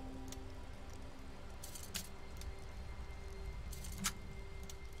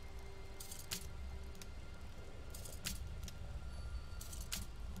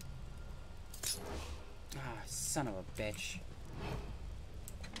 Ah, son of a bitch.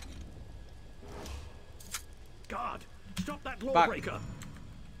 Guard! Stop that lawbreaker!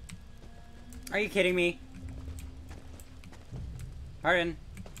 Are you kidding me? Pardon.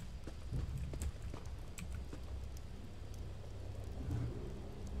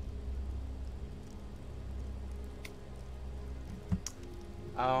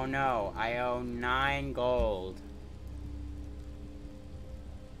 Oh no, I owe 9 gold.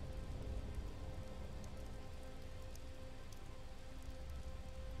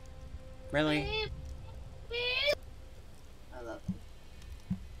 Really? I love it.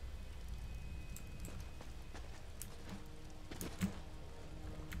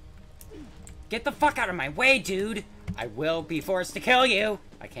 Get the fuck out of my way, dude! I will be forced to kill you!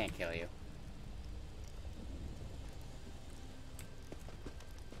 I can't kill you.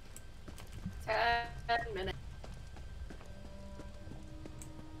 Minutes.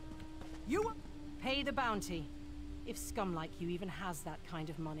 You pay the bounty. If scum like you even has that kind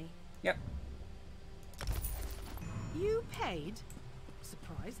of money. Yep. You paid?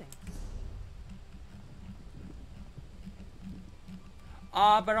 Surprising.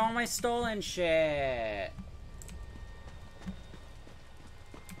 Aw, but all my stolen shit.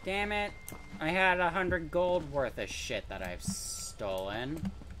 Damn it. I had 100 gold worth of shit that I've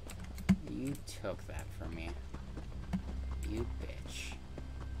stolen. You took that from me. You bitch.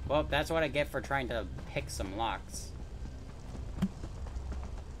 Well, that's what I get for trying to pick some locks.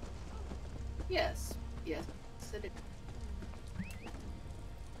 Yes. Yes. It is.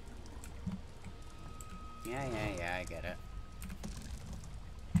 Yeah, I get it.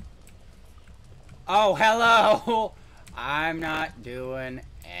 Oh, hello! I'm not doing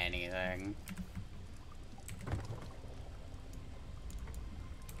anything.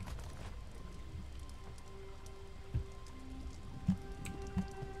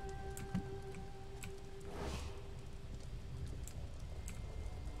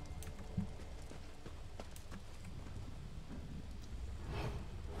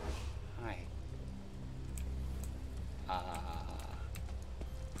 Hi.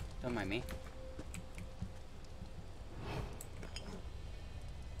 Don't mind me.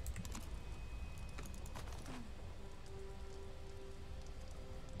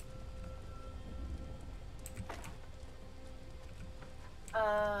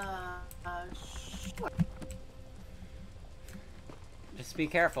 Sure. Just be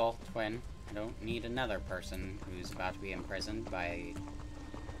careful, Twin. I don't need another person who's about to be imprisoned by...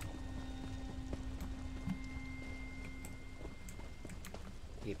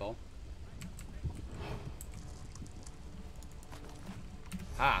 people.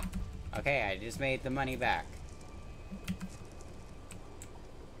 Ah! Okay, I just made the money back.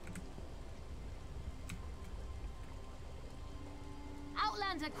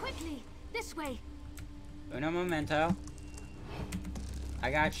 Outlander, quickly! This way! Uno momento. I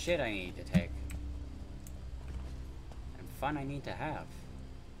got shit I need to take. And fun I need to have.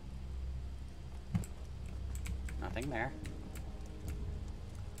 Nothing there.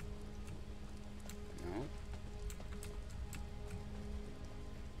 No.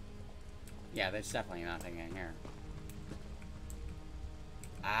 Yeah, there's definitely nothing in here.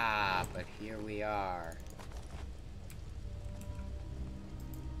 Ah, but here we are.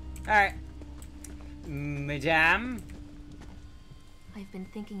 Alright. Madame? I've been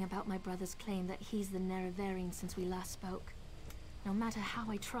thinking about my brother's claim that he's the Nerevarine since we last spoke. No matter how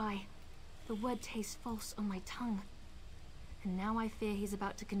I try, the word tastes false on my tongue. And now I fear he's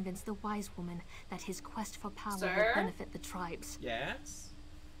about to convince the wise woman that his quest for power will benefit the tribes. Yes?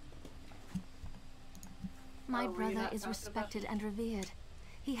 My brother is respected and revered.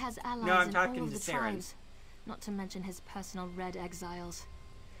 He has allies No, I'm in talking all to the Saren. tribes, not to mention his personal red exiles.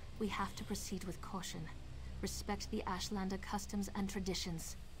 We have to proceed with caution. Respect the Ashlander customs and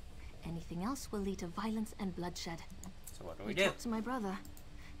traditions. Anything else will lead to violence and bloodshed. So what do We we do? talked to my brother.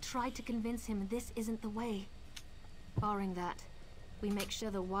 Tried to convince him this isn't the way. Barring that, we make sure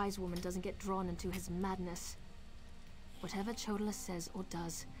the wise woman doesn't get drawn into his madness. Whatever Chodala says or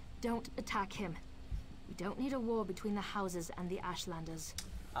does, don't attack him. We don't need a war between the houses and the Ashlanders.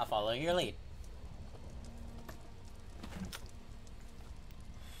 I'll follow your lead.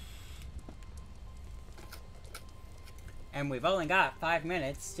 And we've only got 5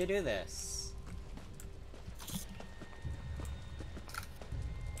 minutes to do this.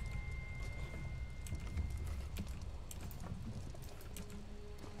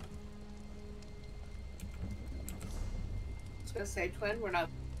 I was gonna say, Twin, we're not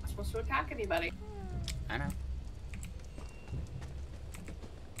supposed to attack anybody. I know.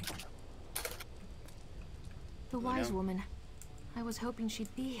 The wise woman. I was hoping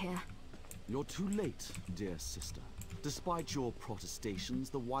she'd be here. You're too late, dear sister. Despite your protestations,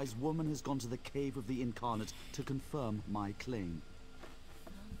 the wise woman has gone to the cave of the incarnate to confirm my claim.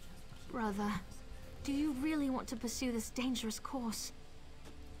 Brother, do you really want to pursue this dangerous course?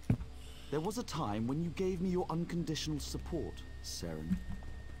 There was a time when you gave me your unconditional support, Saren.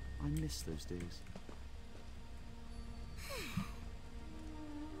 I miss those days.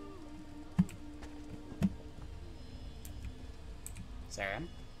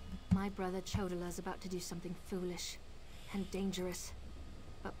 brother Chodala is about to do something foolish and dangerous.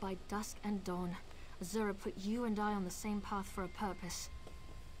 But by dusk and dawn, Azura put you and I on the same path for a purpose.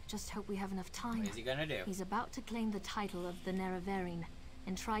 Just hope we have enough time. What is he gonna do? He's about to claim the title of the Nerevarine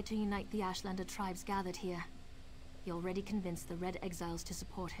and try to unite the Ashlander tribes gathered here. He already convinced the Red Exiles to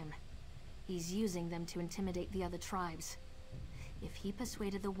support him. He's using them to intimidate the other tribes. If he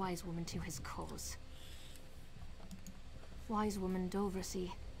persuaded the Wise Woman to his cause. Wise Woman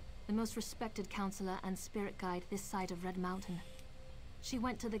Dovrasi, the most respected counselor and spirit guide this side of Red Mountain. She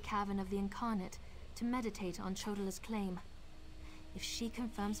went to the Cavern of the Incarnate to meditate on Chodala's claim. If she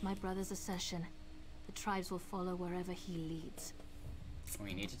confirms my brother's assertion, the tribes will follow wherever he leads.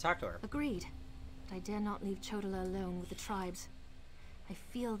 We need to talk to her. Agreed. But I dare not leave Chodala alone with the tribes. I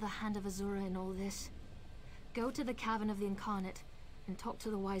feel the hand of Azura in all this. Go to the Cavern of the Incarnate and talk to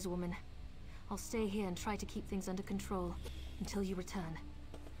the Wise Woman. I'll stay here and try to keep things under control until you return.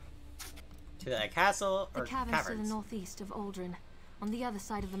 To the castle or the caverns caverns? To the northeast of Aldrin, on the other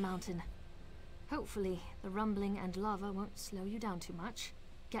side of the mountain. Hopefully, the rumbling and lava won't slow you down too much.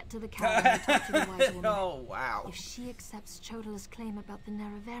 Get to the cavern and talk to the Wise Woman. Oh, wow. If she accepts Chodala's claim about the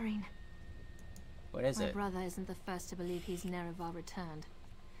Nerevarine. What is My it? brother isn't the first to believe he's Nerevar returned.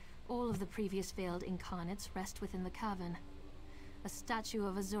 All of the previous failed incarnates rest within the cavern. A statue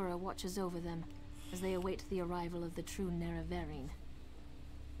of Azura watches over them as they await the arrival of the true Nerevarine.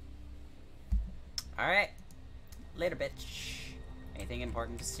 Alright. Later, bitch. Anything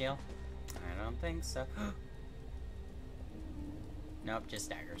important to steal? I don't think so. Nope, just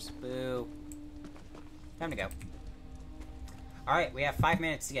daggers. Boo. Time to go. Alright, we have 5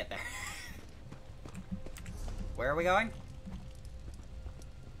 minutes to get there. Where are we going?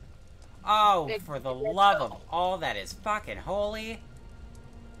 Oh, for the love of all that is fucking holy.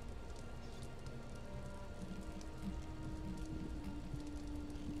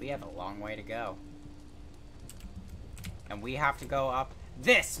 We have a long way to go. And we have to go up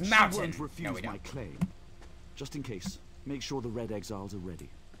this mountain! She won't refuse No, we don't. my claim. Just in case, make sure the Red Exiles are ready.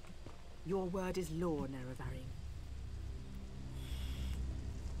 Your word is law, Nerevarine.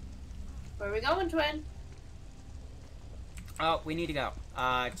 Where are we going, twin? Oh, we need to go.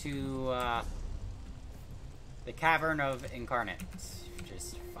 To the Cavern of Incarnate.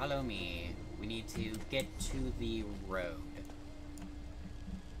 Just follow me. We need to get to the road.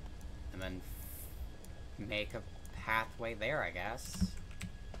 And then make a pathway there, I guess.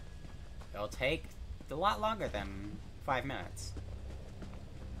 It'll take a lot longer than 5 minutes.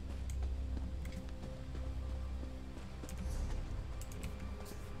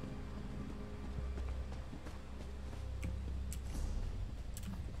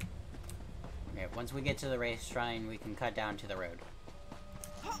 Okay, once we get to the race shrine, we can cut down to the road.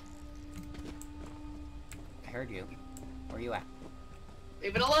 I heard you. Where are you at?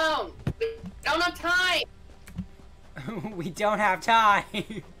 Leave it alone. We don't have time. We don't have time.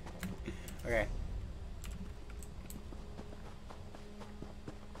 Okay.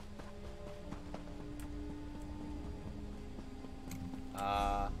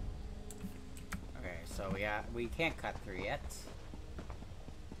 Okay, so yeah, we can't cut through yet.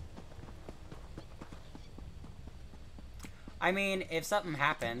 I mean, if something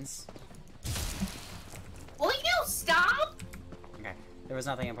happens. Will you stop? Okay, there was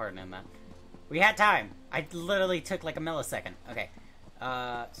nothing important in that. We had time. I literally took like a millisecond. Okay.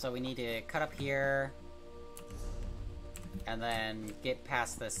 So we need to cut up here. And then get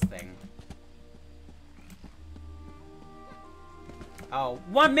past this thing. Oh,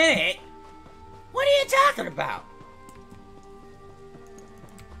 1 minute? What are you talking about?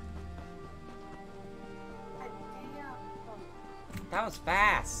 That was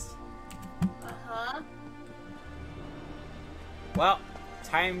fast. Uh-huh. Well,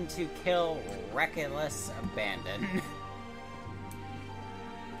 time to kill Reckless Abandon.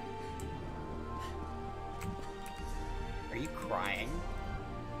 Are you crying?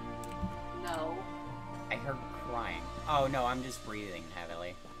 No. I heard crying. Oh no, I'm just breathing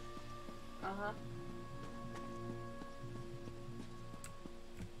heavily. Uh-huh.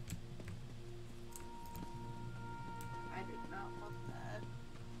 I did not want that.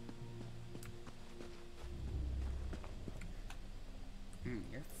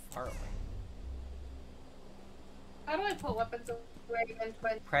 You're far away. How do I put weapons away again,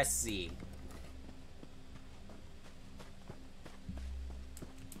 twin? Press Z.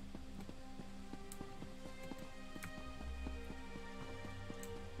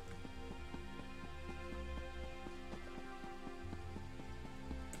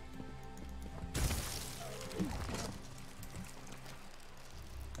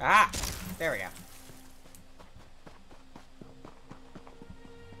 Ah! There we go.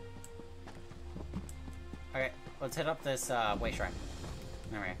 let's hit up this, way shrine.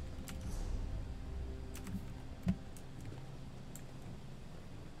 Alright.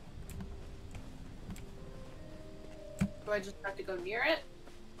 Do I just have to go near it?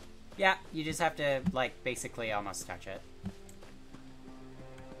 Yeah, you just have to, like, basically almost touch it.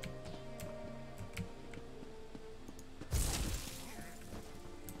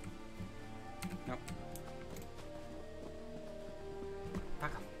 Nope.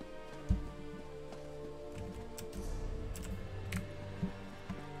 Back up.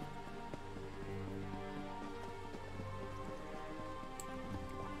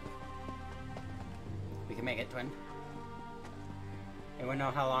 We can make it, twin. Anyone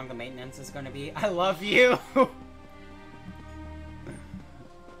know how long the maintenance is going to be? I love you!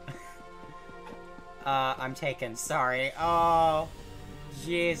 I'm taken. Sorry. Oh,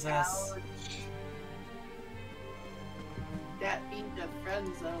 Jesus. Ouch. That being the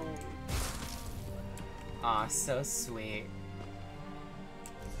friend zone. Aw, so sweet.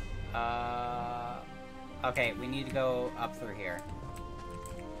 Okay, we need to go up through here.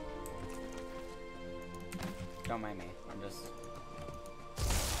 Don't mind me. I'm just...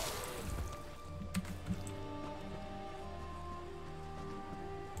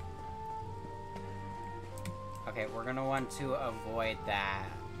 Okay, we're gonna want to avoid that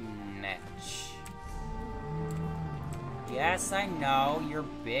niche. Yes, I know, you're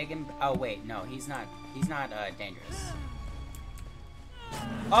big and... Oh, wait, no, he's not dangerous.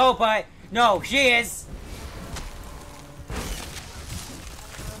 Oh, but... No, she is!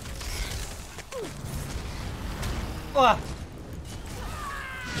 Ugh!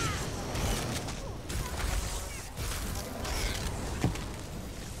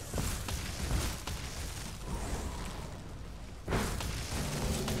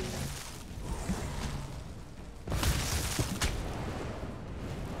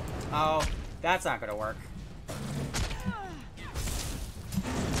 Oh, that's not gonna work.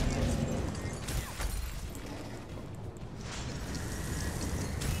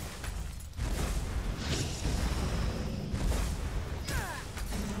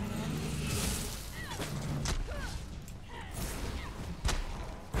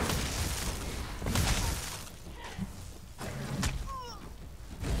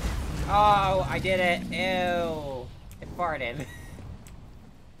 Oh, I did it. Ew. It farted.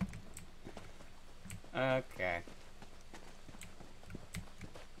 Okay.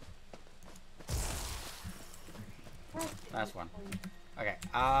 Last one. Okay,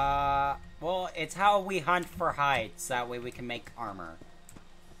 well, it's how we hunt for hides. That way we can make armor.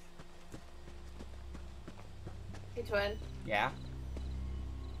 Hey, twin. Yeah?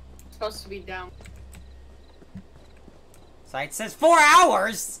 Supposed to be down. Site says 4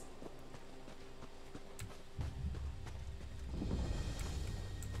 hours!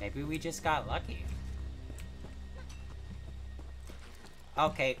 Maybe we just got lucky.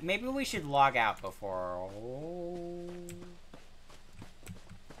 Okay, maybe we should log out before...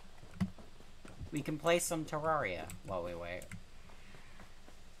 We can play some Terraria while we wait.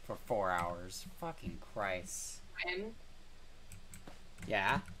 For 4 hours. Fucking Christ. Twin,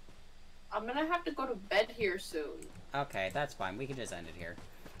 Yeah? I'm gonna have to go to bed here soon. Okay, that's fine. We can just end it here.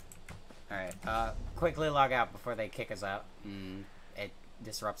 Alright, quickly log out before they kick us out. It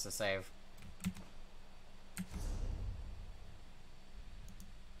disrupts the save.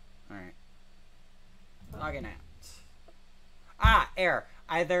 Alright. Logging out. Ah, error.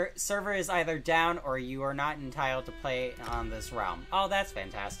 Either server is either down or you are not entitled to play on this realm. Oh, that's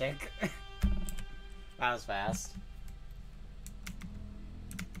fantastic. That was fast.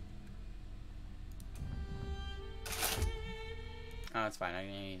 Oh, it's fine. I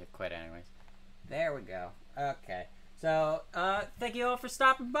need to quit anyways. There we go. Okay. So, thank you all for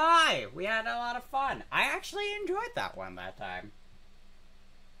stopping by. We had a lot of fun. I actually enjoyed that one that time.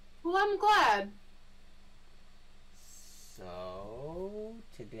 Well, I'm glad. So,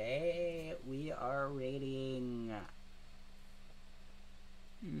 today we are rating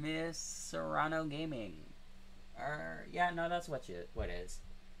Miss Serrano Gaming. Yeah, no, that's what it is.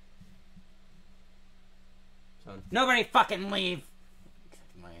 So, nobody fucking leave!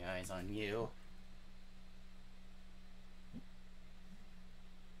 My eyes on you.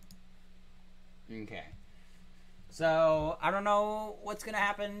 Okay. So, I don't know what's gonna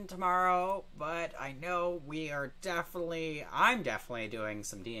happen tomorrow, but I know I'm definitely doing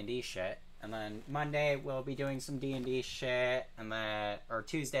some D&D shit. And then Monday we'll be doing some D&D shit, and then, or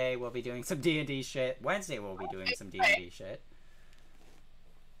Tuesday we'll be doing some D&D shit. Wednesday we'll be doing some D&D shit.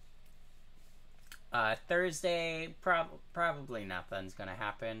 Thursday, probably nothing's gonna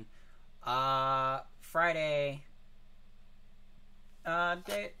happen. Friday,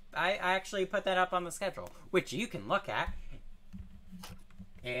 I actually put that up on the schedule, which you can look at.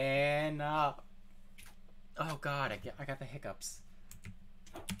 And, oh god, I got the hiccups.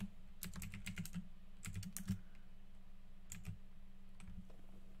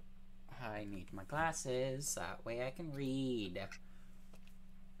 I need my glasses, that way I can read.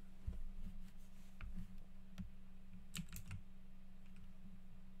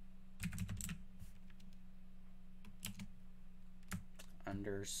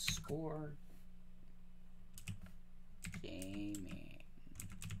 Underscore gaming.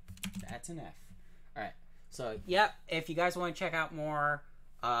 That's an F. Alright, so yep, if you guys want to check out more,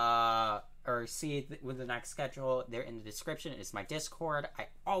 or see with the next schedule, they're in the description. It's my Discord. I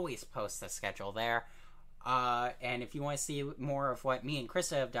always post the schedule there. And if you want to see more of what me and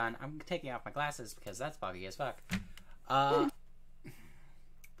Krista have done, I'm taking off my glasses because that's buggy as fuck.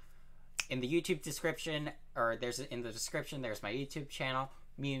 In the YouTube description, or in the description, there's my YouTube channel.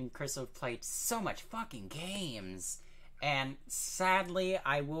 Me and Krista have played so much fucking games. And sadly,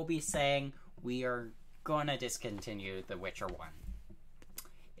 I will be saying we are gonna discontinue The Witcher 1.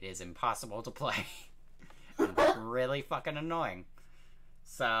 It is impossible to play. And it's really fucking annoying.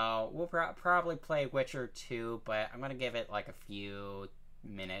 So, we'll probably play Witcher 2, but I'm gonna give it like a few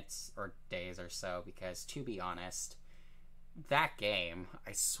minutes or days or so, because to be honest, that game,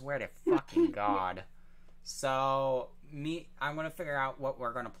 I swear to fucking God. So, I'm gonna figure out what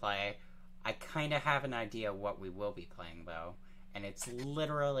we're gonna play. I kinda have an idea what we will be playing, though. And it's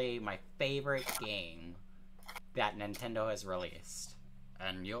literally my favorite game that Nintendo has released.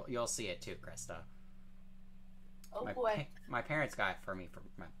 And you'll see it too, Krista. Oh boy. My parents got it for me for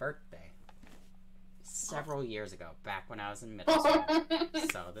my birthday. Several years ago, back when I was in middle school.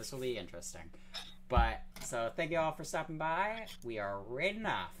 So this will be interesting. But, so thank you all for stopping by. We are rating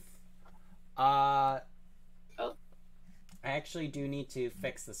off. I actually do need to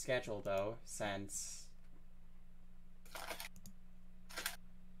fix the schedule, though, since...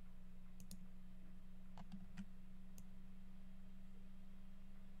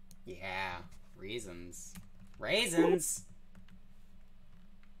 Yeah, reasons. Raisins!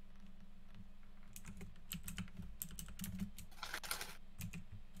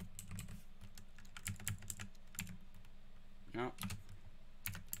 No.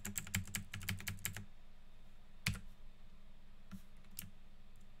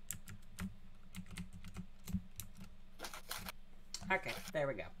 Okay, there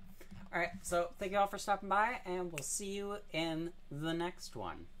we go. Alright, so thank you all for stopping by, and we'll see you in the next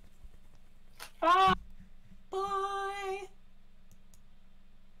one. Bye! Bye!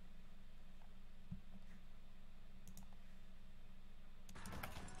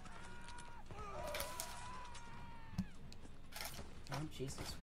 Oh,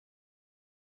 Jesus.